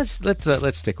 And let's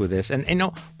stick with this. And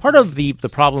part of the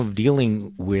problem of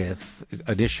dealing with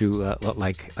an issue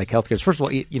like healthcare is, first of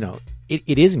all,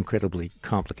 it is incredibly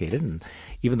complicated. And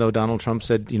even though Donald Trump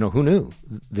said, who knew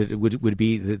that it would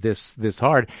be this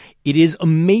hard, it is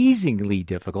amazingly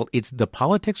difficult. The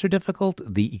politics are difficult,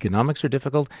 the economics are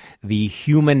difficult, the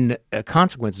human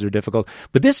consequences are difficult.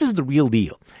 But this is the real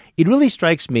deal. It really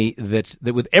strikes me that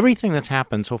with everything that's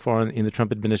happened so far in the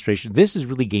Trump administration, this is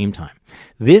really game time.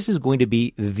 This is going to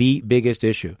be the biggest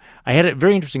issue. I had a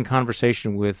very interesting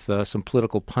conversation with some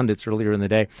political pundits earlier in the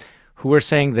day who were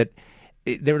saying that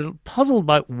they were puzzled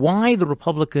by why the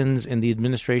Republicans and the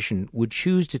administration would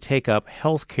choose to take up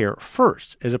health care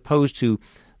first as opposed to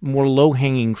more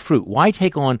low-hanging fruit. Why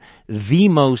take on the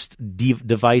most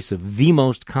divisive, the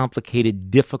most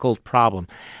complicated, difficult problem,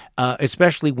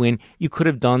 especially when you could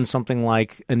have done something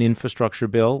like an infrastructure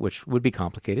bill, which would be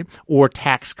complicated, or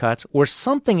tax cuts, or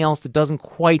something else that doesn't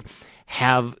quite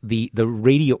have the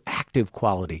radioactive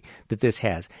quality that this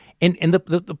has. And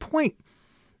the point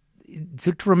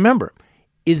to remember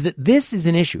is that this is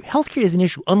an issue. Healthcare is an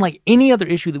issue unlike any other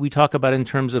issue that we talk about in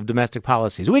terms of domestic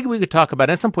policies. We could talk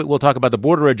about, at some point, we'll talk about the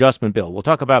border adjustment bill. We'll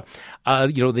talk about,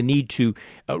 the need to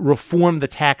reform the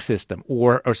tax system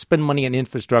or spend money on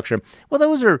infrastructure. Well,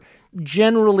 those are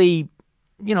generally,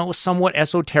 somewhat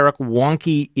esoteric,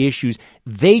 wonky issues.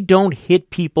 They don't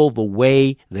hit people the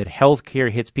way that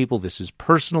healthcare hits people. This is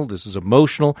personal. This is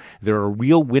emotional. There are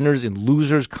real winners and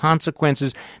losers,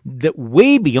 consequences that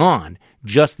way beyond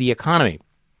just the economy.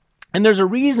 And there's a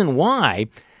reason why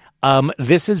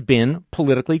this has been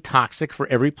politically toxic for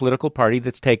every political party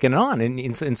that's taken it on. And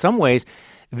in some ways,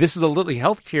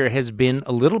 healthcare has been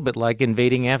a little bit like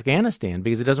invading Afghanistan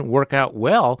because it doesn't work out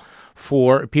well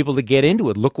for people to get into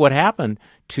it. Look what happened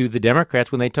to the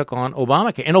Democrats when they took on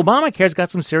Obamacare. And Obamacare's got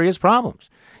some serious problems.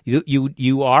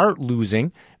 You are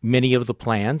losing many of the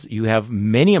plans. You have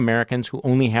many Americans who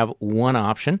only have one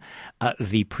option.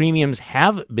 The premiums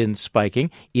have been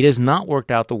spiking. It has not worked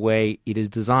out the way it is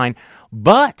designed.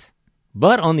 But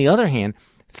on the other hand,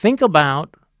 think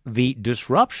about the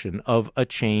disruption of a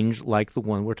change like the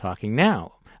one we're talking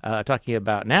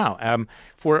about now.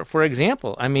 For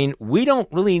example, we don't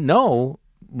really know,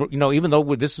 even though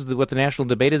this is what the national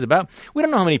debate is about, we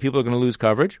don't know how many people are going to lose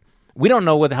coverage. We don't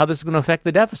know how this is going to affect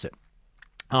the deficit.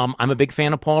 I'm a big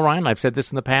fan of Paul Ryan. I've said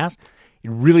this in the past.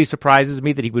 It really surprises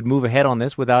me that he would move ahead on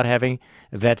this without having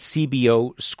that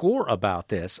CBO score about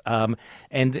this. And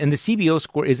the CBO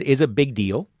score is a big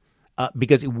deal.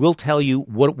 Because it will tell you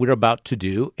what we're about to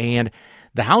do. And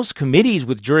the House committees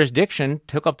with jurisdiction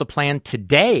took up the plan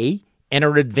today and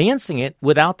are advancing it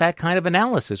without that kind of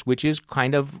analysis, which is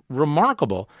kind of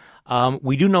remarkable.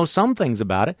 We do know some things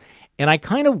about it, and I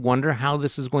kind of wonder how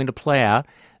this is going to play out,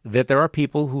 that there are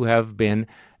people who have been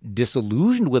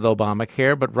disillusioned with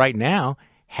Obamacare, but right now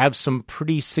have some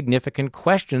pretty significant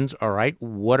questions. All right,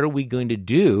 what are we going to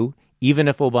do? Even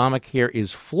if Obamacare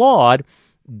is flawed,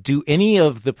 do any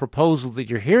of the proposals that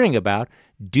you're hearing about,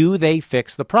 do they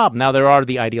fix the problem? Now, there are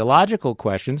the ideological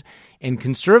questions, and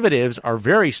conservatives are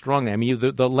very strong.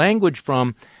 The language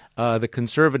from the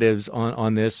conservatives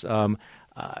on this,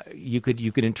 you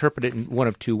could interpret it in one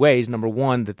of two ways. Number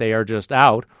one, that they are just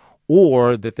out,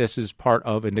 or that this is part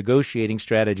of a negotiating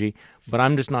strategy. But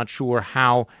I'm just not sure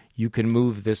how you can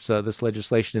move this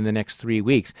legislation in the next 3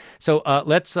 weeks. So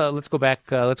let's go back.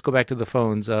 Let's go back to the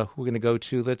phones. Who we're going to go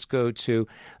to? Let's go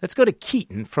to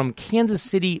Keaton from Kansas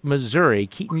City, Missouri.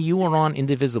 Keaton, you are on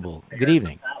Indivisible. Good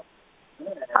evening.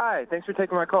 Hi. Thanks for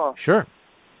taking my call. Sure.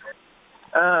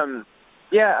 I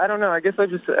don't know. I guess I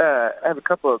just have a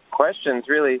couple of questions,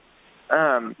 really.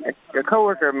 A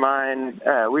coworker of mine,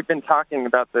 we've been talking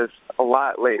about this a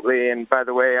lot lately, and by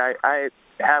the way, I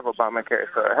have Obamacare,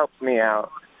 so it helps me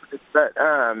out. But,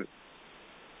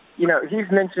 he's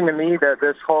mentioned to me that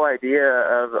this whole idea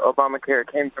of Obamacare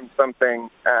came from something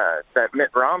that Mitt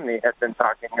Romney had been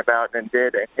talking about and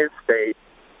did in his state.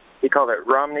 He called it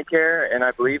Romneycare, and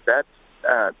I believe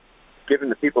that's given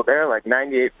the people there like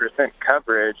 98%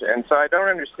 coverage. And so I don't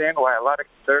understand why a lot of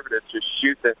conservatives just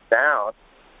shoot this down,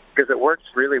 because it works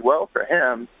really well for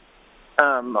him.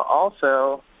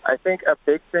 Also, I think a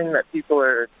big thing that people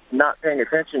are not paying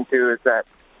attention to is that,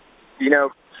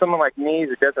 someone like me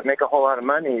who doesn't make a whole lot of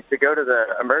money, to go to the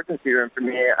emergency room for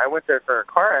me, I went there for a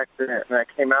car accident, and I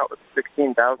came out with a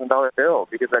 $16,000 bill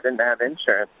because I didn't have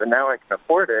insurance, but now I can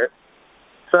afford it.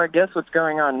 So I guess what's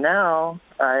going on now,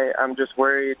 I'm just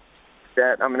worried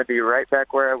that I'm going to be right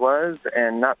back where I was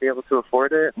and not be able to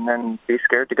afford it and then be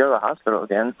scared to go to the hospital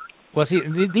again. Well, see,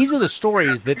 these are the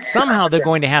stories that somehow they're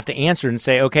going to have to answer and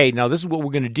say, okay, now this is what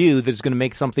we're going to do that's going to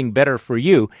make something better for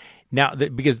you. Now,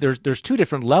 because there's two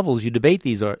different levels you debate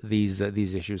these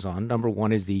issues on. Number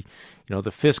one is the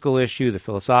fiscal issue, the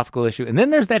philosophical issue, and then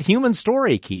there's that human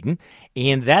story, Keaton,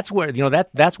 and that's where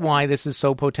that's why this is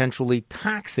so potentially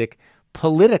toxic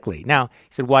politically. Now, he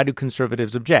said, why do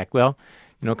conservatives object? Well,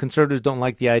 conservatives don't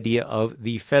like the idea of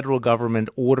the federal government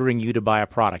ordering you to buy a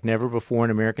product. Never before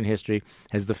in American history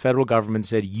has the federal government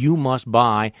said you must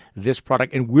buy this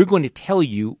product, and we're going to tell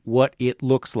you what it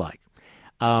looks like.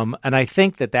 And I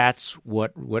think that's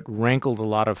what rankled a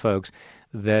lot of folks.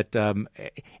 And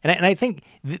I think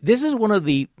this is one of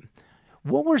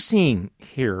what we're seeing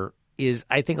here is,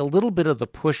 I think, a little bit of the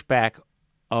pushback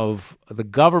of the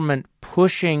government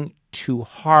pushing too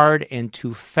hard and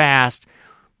too fast,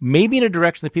 maybe in a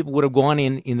direction that people would have gone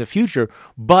in the future,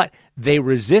 but they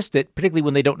resist it, particularly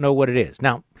when they don't know what it is.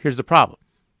 Now, here's the problem.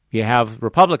 You have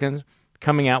Republicans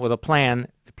coming out with a plan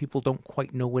that people don't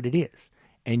quite know what it is,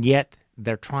 and yet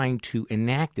they're trying to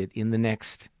enact it in the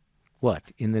next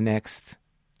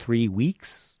 3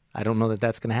 weeks? I don't know that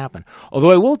that's going to happen.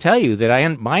 Although I will tell you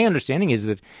that my understanding is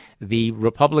that the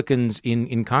Republicans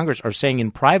in Congress are saying in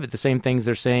private the same things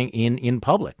they're saying in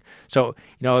public. So,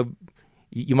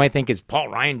 you might think, is Paul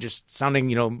Ryan just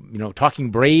sounding,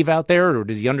 talking brave out there, or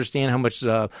does he understand how much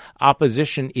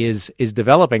opposition is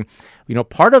developing?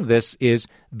 Part of this is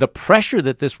the pressure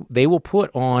that they will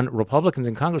put on Republicans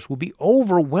in Congress will be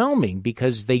overwhelming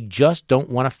because they just don't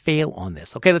want to fail on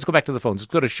this. Okay, let's go back to the phones.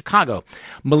 Let's go to Chicago.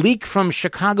 Malik from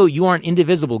Chicago, you are an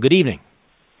Indivisible. Good evening.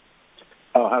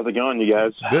 Oh, how's it going, you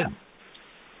guys? Good.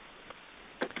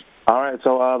 All right,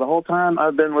 so the whole time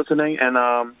I've been listening,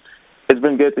 and it's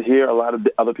been good to hear a lot of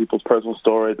other people's personal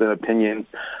stories and opinions.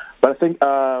 But I think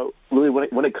really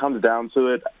when it comes down to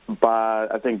it,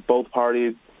 I think both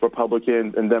parties,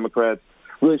 Republicans and Democrats,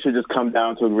 really should just come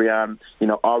down to agree on,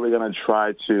 are we going to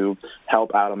try to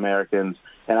help out Americans?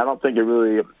 And I don't think it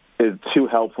really is too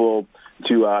helpful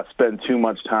to spend too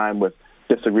much time with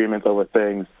disagreements over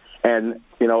things. And,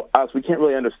 we can't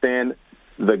really understand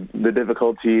the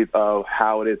difficulties of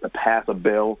how it is to pass a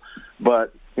bill.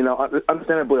 But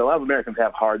understandably, a lot of Americans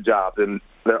have hard jobs in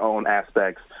their own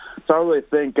aspects. So I really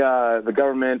think the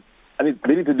government, they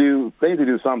need to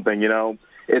do something.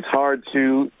 It's hard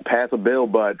to pass a bill,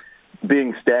 but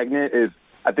being stagnant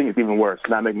I think it's even worse.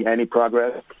 Not making any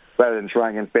progress rather than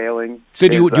trying and failing. So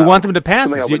do you want them to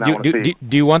pass this?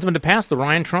 Do you want them to pass the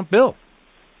Ryan Trump bill?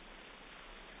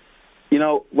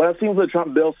 What I've seen with the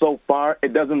Trump bill so far,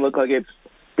 it doesn't look like it's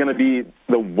going to be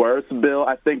the worst bill.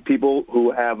 I think people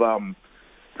who have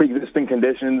pre-existing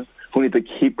conditions who need to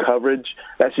keep coverage,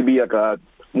 that should be like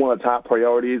one of the top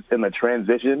priorities in the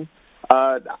transition.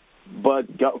 But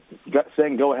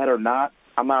saying go ahead or not,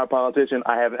 I'm not a politician.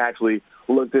 I haven't actually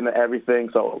looked into everything,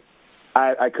 so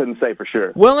I couldn't say for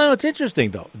sure. Well, no, it's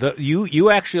interesting, though. You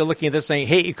actually are looking at this saying,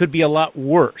 hey, it could be a lot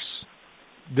worse.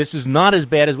 This is not as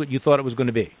bad as what you thought it was going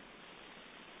to be.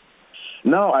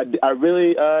 No, I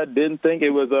really didn't think it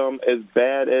was as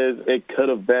bad as it could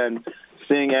have been,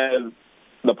 seeing as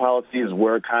the policies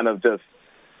were kind of just,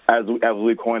 as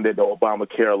we coined it, the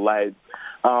Obamacare light.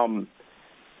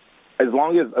 As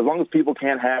long as people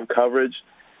can't have coverage,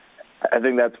 I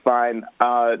think that's fine.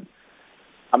 I'm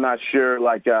not sure,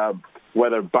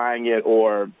 whether buying it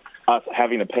or us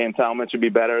having to pay entitlement should be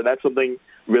better. That's something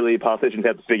really politicians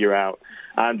have to figure out.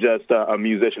 I'm just a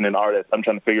musician and artist. I'm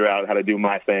trying to figure out how to do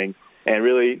my thing. And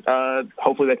really,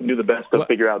 hopefully they can do the best to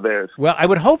figure out theirs. Well, I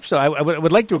would hope so. I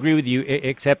would like to agree with you,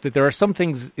 except that there are some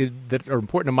things that are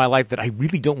important in my life that I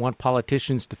really don't want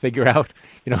politicians to figure out.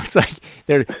 It's like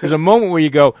there's a moment where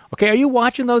you go, okay, are you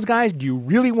watching those guys? Do you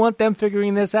really want them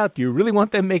figuring this out? Do you really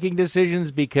want them making decisions?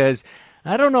 Because,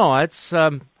 I don't know, it's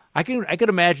I could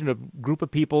imagine a group of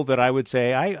people that I would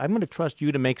say, I'm going to trust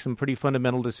you to make some pretty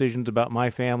fundamental decisions about my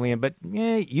family. But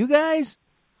you guys...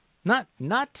 Not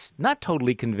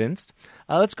totally convinced.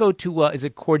 Let's go to is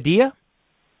it Cordia?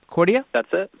 Cordia? That's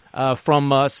it.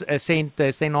 From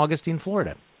St. Augustine,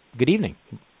 Florida. Good evening.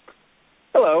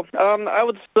 Hello. I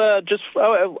was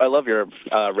I love your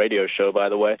radio show, by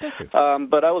the way. Thank you.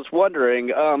 But I was wondering,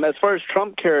 as far as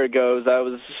Trump care goes, I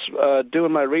was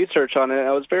doing my research on it, and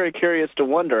I was very curious to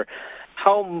wonder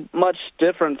how much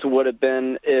difference would have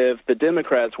been if the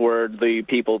Democrats were the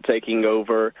people taking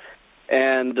over.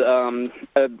 And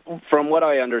from what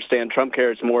I understand, Trump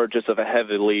Care is more just of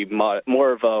a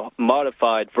more of a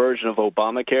modified version of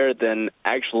Obamacare than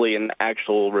actually an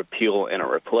actual repeal and a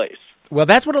replace. Well,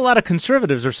 that's what a lot of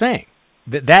conservatives are saying.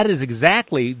 That is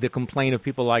exactly the complaint of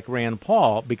people like Rand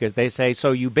Paul, because they say,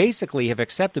 so you basically have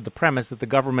accepted the premise that the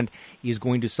government is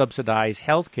going to subsidize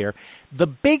health care. The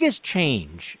biggest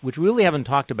change, which we really haven't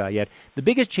talked about yet, the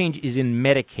biggest change is in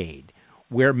Medicaid,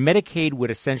 where Medicaid would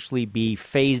essentially be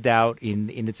phased out in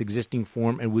its existing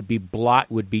form and would be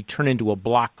turned into a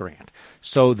block grant,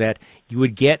 so that you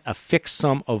would get a fixed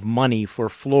sum of money for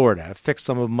Florida, a fixed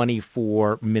sum of money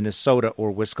for Minnesota or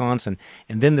Wisconsin,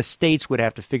 and then the states would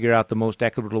have to figure out the most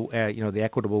equitable, the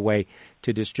equitable way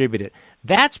to distribute it.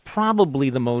 That's probably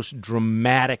the most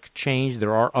dramatic change.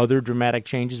 There are other dramatic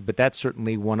changes, but that's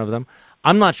certainly one of them.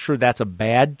 I'm not sure that's a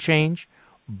bad change.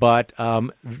 But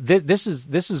this is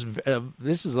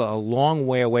a long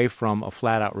way away from a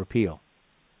flat out repeal.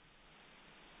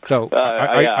 So,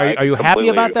 are you happy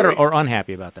about that or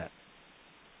unhappy about that?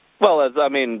 Well,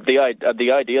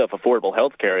 the idea of affordable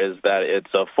health care is that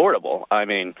it's affordable. I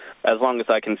mean, as long as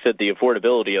I can fit the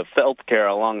affordability of health care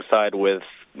alongside with,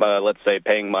 let's say,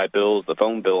 paying my bills, the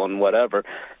phone bill, and whatever.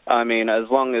 I mean, as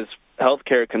long as health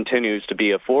care continues to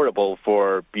be affordable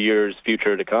for years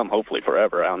future to come, hopefully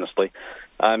forever, honestly.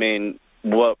 I mean,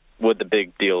 what would the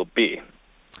big deal be?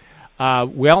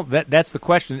 Well, that's the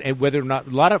question, and whether or not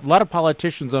a lot of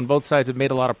politicians on both sides have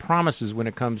made a lot of promises when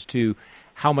it comes to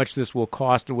how much this will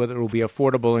cost and whether it will be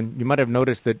affordable. And you might have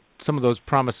noticed that some of those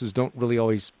promises don't really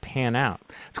always pan out.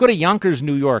 Let's go to Yonkers,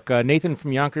 New York. Nathan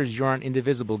from Yonkers, you're on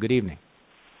Indivisible. Good evening.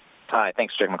 Hi,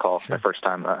 thanks for taking my call. Sure. My first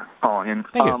time calling in.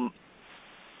 Thank you.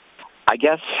 I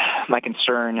guess my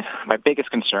biggest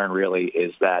concern really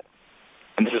is that,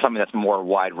 and this is something that's more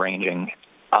wide-ranging,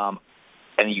 and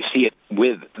you see it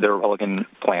with the Republican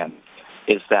plan,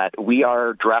 is that we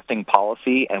are drafting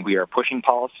policy and we are pushing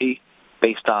policy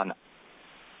based on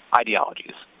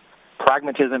ideologies.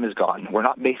 Pragmatism is gone.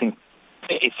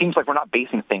 It seems like we're not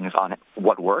basing things on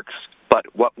what works, but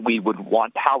what we would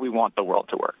want, how we want the world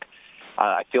to work.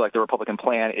 I feel like the Republican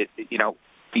plan,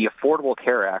 the Affordable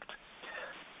Care Act,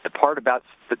 the part about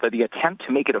the attempt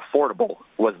to make it affordable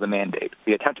was the mandate.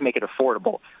 The attempt to make it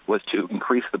affordable was to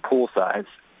increase the pool size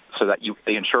so that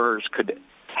the insurers could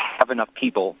have enough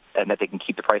people and that they can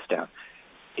keep the price down.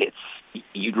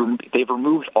 They've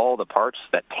removed all the parts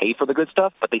that pay for the good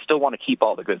stuff, but they still want to keep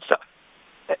all the good stuff.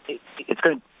 It's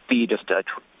going to be just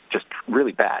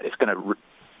really bad.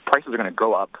 Prices are going to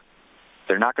go up.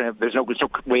 They're not going to. There's no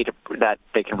way that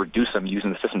they can reduce them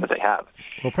using the system that they have.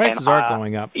 Well, prices are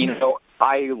going up.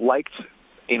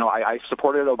 I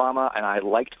supported Obama and I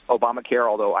liked Obamacare,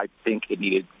 although I think it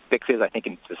needed fixes. I think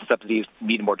the subsidies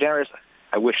needed more generous.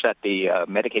 I wish that the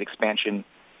Medicaid expansion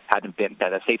that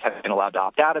the states hadn't been allowed to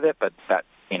opt out of it, but that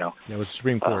was the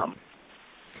Supreme Court.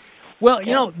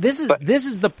 This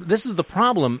is the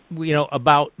problem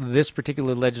about this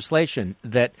particular legislation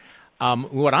that.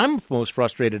 What I'm most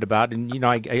frustrated about, and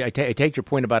I take your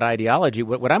point about ideology.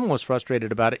 What I'm most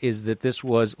frustrated about is that this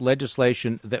was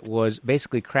legislation that was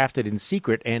basically crafted in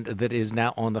secret and that is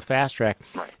now on the fast track.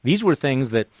 Right. These were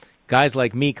things that guys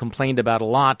like me complained about a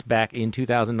lot back in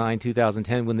 2009,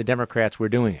 2010 when the Democrats were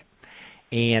doing it.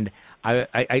 And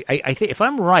I think if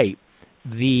I'm right,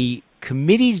 the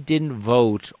committees didn't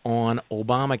vote on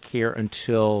Obamacare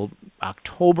until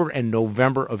October and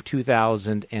November of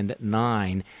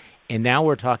 2009. And now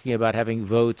we're talking about having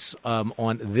votes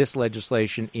on this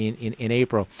legislation in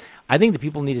April. I think that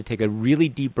people need to take a really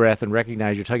deep breath and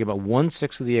recognize you're talking about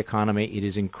 1/6 of the economy. It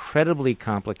is incredibly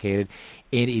complicated,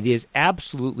 and it is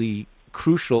absolutely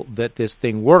crucial that this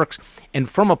thing works. And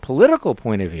from a political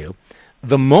point of view,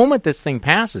 the moment this thing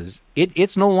passes,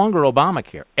 it's no longer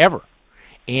Obamacare, ever.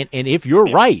 And if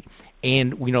you're right,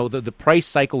 and the price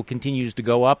cycle continues to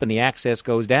go up and the access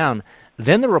goes down,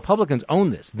 then the Republicans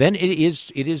own this. Then it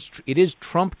is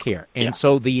Trump care, and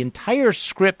so the entire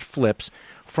script flips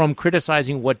from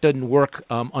criticizing what doesn't work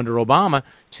under Obama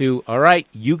to, all right,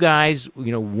 you guys,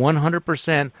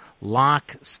 100%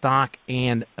 lock, stock,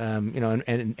 and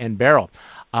and barrel.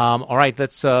 All right,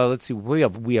 let's see. We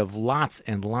have lots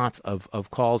and lots of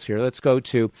calls here. Let's go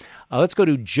to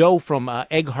Joe from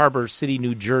Egg Harbor City,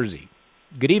 New Jersey.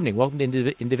 Good evening. Welcome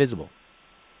to Indivisible.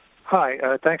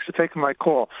 Hi. Thanks for taking my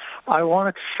call. I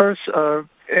wanted to first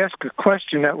ask a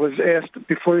question that was asked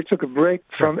before you took a break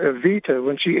from Evita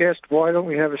when she asked why don't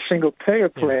we have a single-payer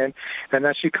plan, and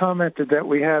that she commented that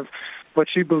we have what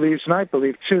she believes, and I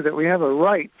believe too, that we have a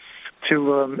right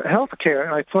to health care.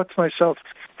 And I thought to myself,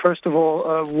 first of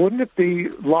all, wouldn't it be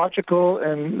logical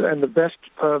and the best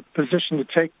position to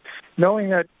take, knowing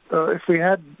that if we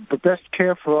had the best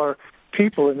care for our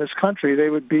people in this country, they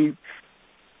would be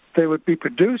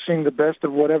producing the best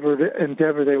of whatever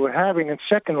endeavor they were having. And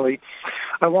secondly,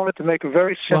 I wanted to make a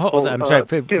very simple... I'm sorry.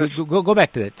 Go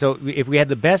back to that. So if we had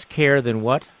the best care, then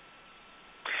what?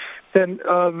 Then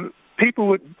people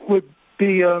would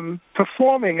be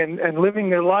performing and living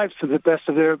their lives to the best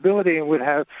of their ability, and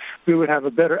we would have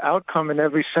a better outcome in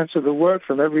every sense of the word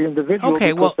from every individual.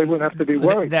 Okay, because they wouldn't have to be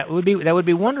worried. That would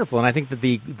be wonderful, and I think that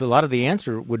a lot of the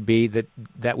answer would be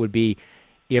that would be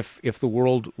if the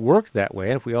world worked that way,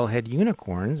 and if we all had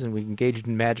unicorns and we engaged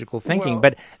in magical thinking.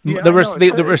 But the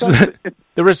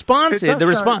response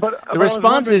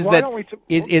is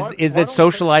that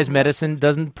socialized medicine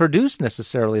doesn't produce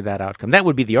necessarily that outcome. That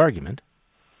would be the argument.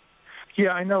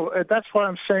 Yeah, I know. That's why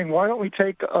I'm saying, why don't we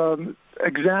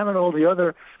examine all the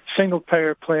other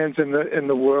single-payer plans in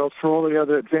the world for all the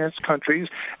other advanced countries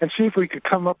and see if we could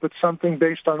come up with something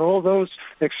based on all those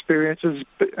experiences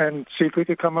and see if we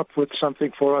could come up with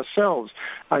something for ourselves.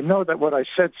 I know that what I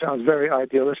said sounds very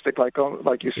idealistic, like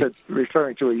you said,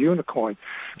 referring to a unicorn.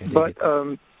 But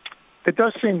it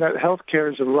does seem that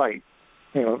healthcare is a right.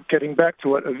 Getting back to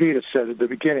what Evita said at the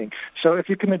beginning. So if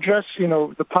you can address,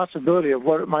 the possibility of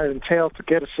what it might entail to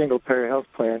get a single-payer health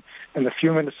plan in the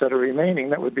few minutes that are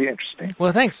remaining, that would be interesting.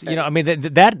 Well, thanks.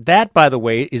 That, by the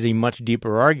way, is a much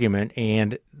deeper argument,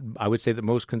 and I would say that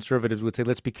most conservatives would say,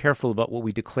 let's be careful about what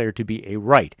we declare to be a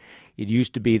right. It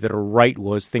used to be that a right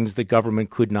was things the government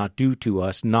could not do to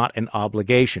us, not an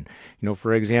obligation.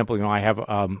 For example, I have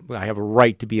a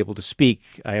right to be able to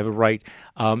speak. I have a right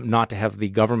not to have the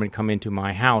government come into my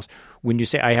house. When you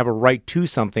say I have a right to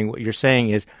something, what you're saying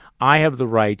is I have the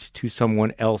right to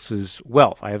someone else's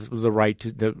wealth. I have the right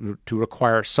to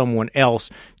require someone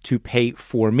else to pay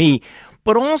for me.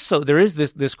 But also there is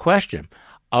this question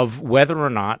of whether or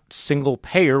not single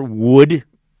payer would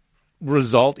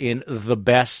result in the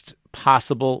best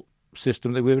possible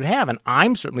system that we would have. And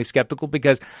I'm certainly skeptical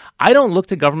because I don't look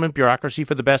to government bureaucracy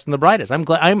for the best and the brightest.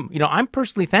 I'm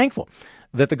personally thankful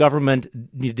that the government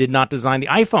did not design the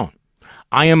iPhone.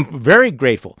 I am very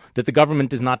grateful that the government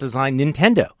does not design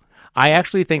Nintendo. I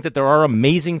actually think that there are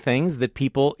amazing things that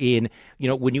people when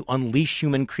you unleash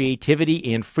human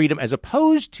creativity and freedom as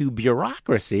opposed to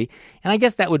bureaucracy, and I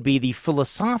guess that would be the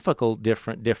philosophical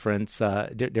difference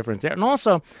there. And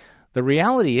also, the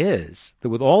reality is that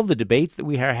with all the debates that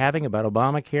we are having about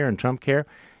Obamacare and Trump care,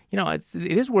 it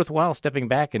is worthwhile stepping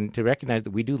back and to recognize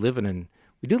that we do live in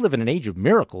an age of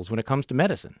miracles when it comes to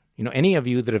medicine. Any of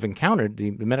you that have encountered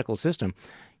the medical system,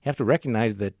 you have to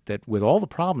recognize that with all the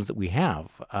problems that we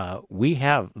have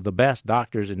the best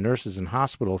doctors and nurses and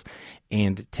hospitals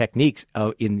and techniques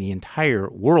in the entire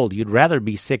world. You'd rather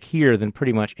be sick here than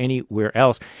pretty much anywhere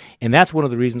else. And that's one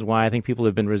of the reasons why I think people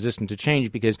have been resistant to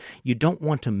change, because you don't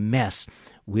want to mess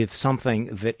with something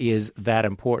that is that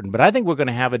important. But I think we're going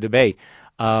to have a debate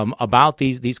about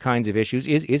these kinds of issues.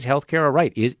 Is healthcare a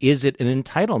right? Is it an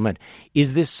entitlement?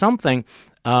 Is this something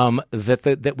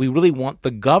that we really want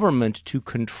the government to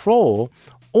control,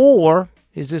 or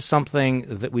is this something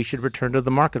that we should return to the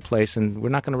marketplace? And we're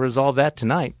not going to resolve that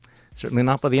tonight, certainly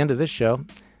not by the end of this show.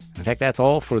 In fact, that's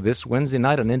all for this Wednesday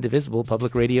night on Indivisible,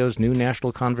 Public Radio's new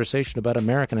national conversation about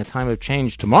America in a time of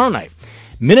change. Tomorrow night,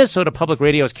 Minnesota Public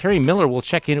Radio's Carrie Miller will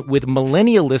check in with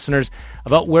millennial listeners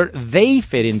about where they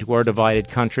fit into our divided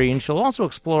country, and she'll also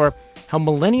explore how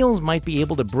millennials might be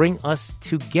able to bring us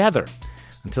together.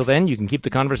 Until then, you can keep the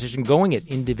conversation going at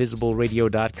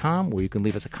indivisibleradio.com, where you can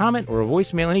leave us a comment or a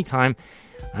voicemail anytime.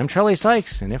 I'm Charlie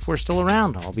Sykes, and if we're still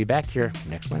around, I'll be back here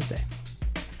next Wednesday.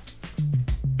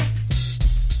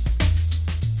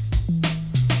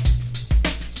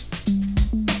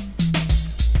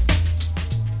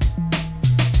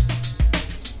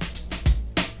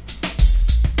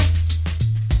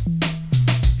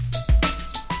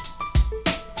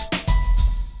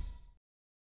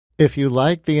 If you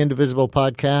like the Indivisible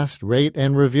podcast, rate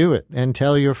and review it and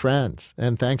tell your friends.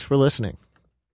 And thanks for listening.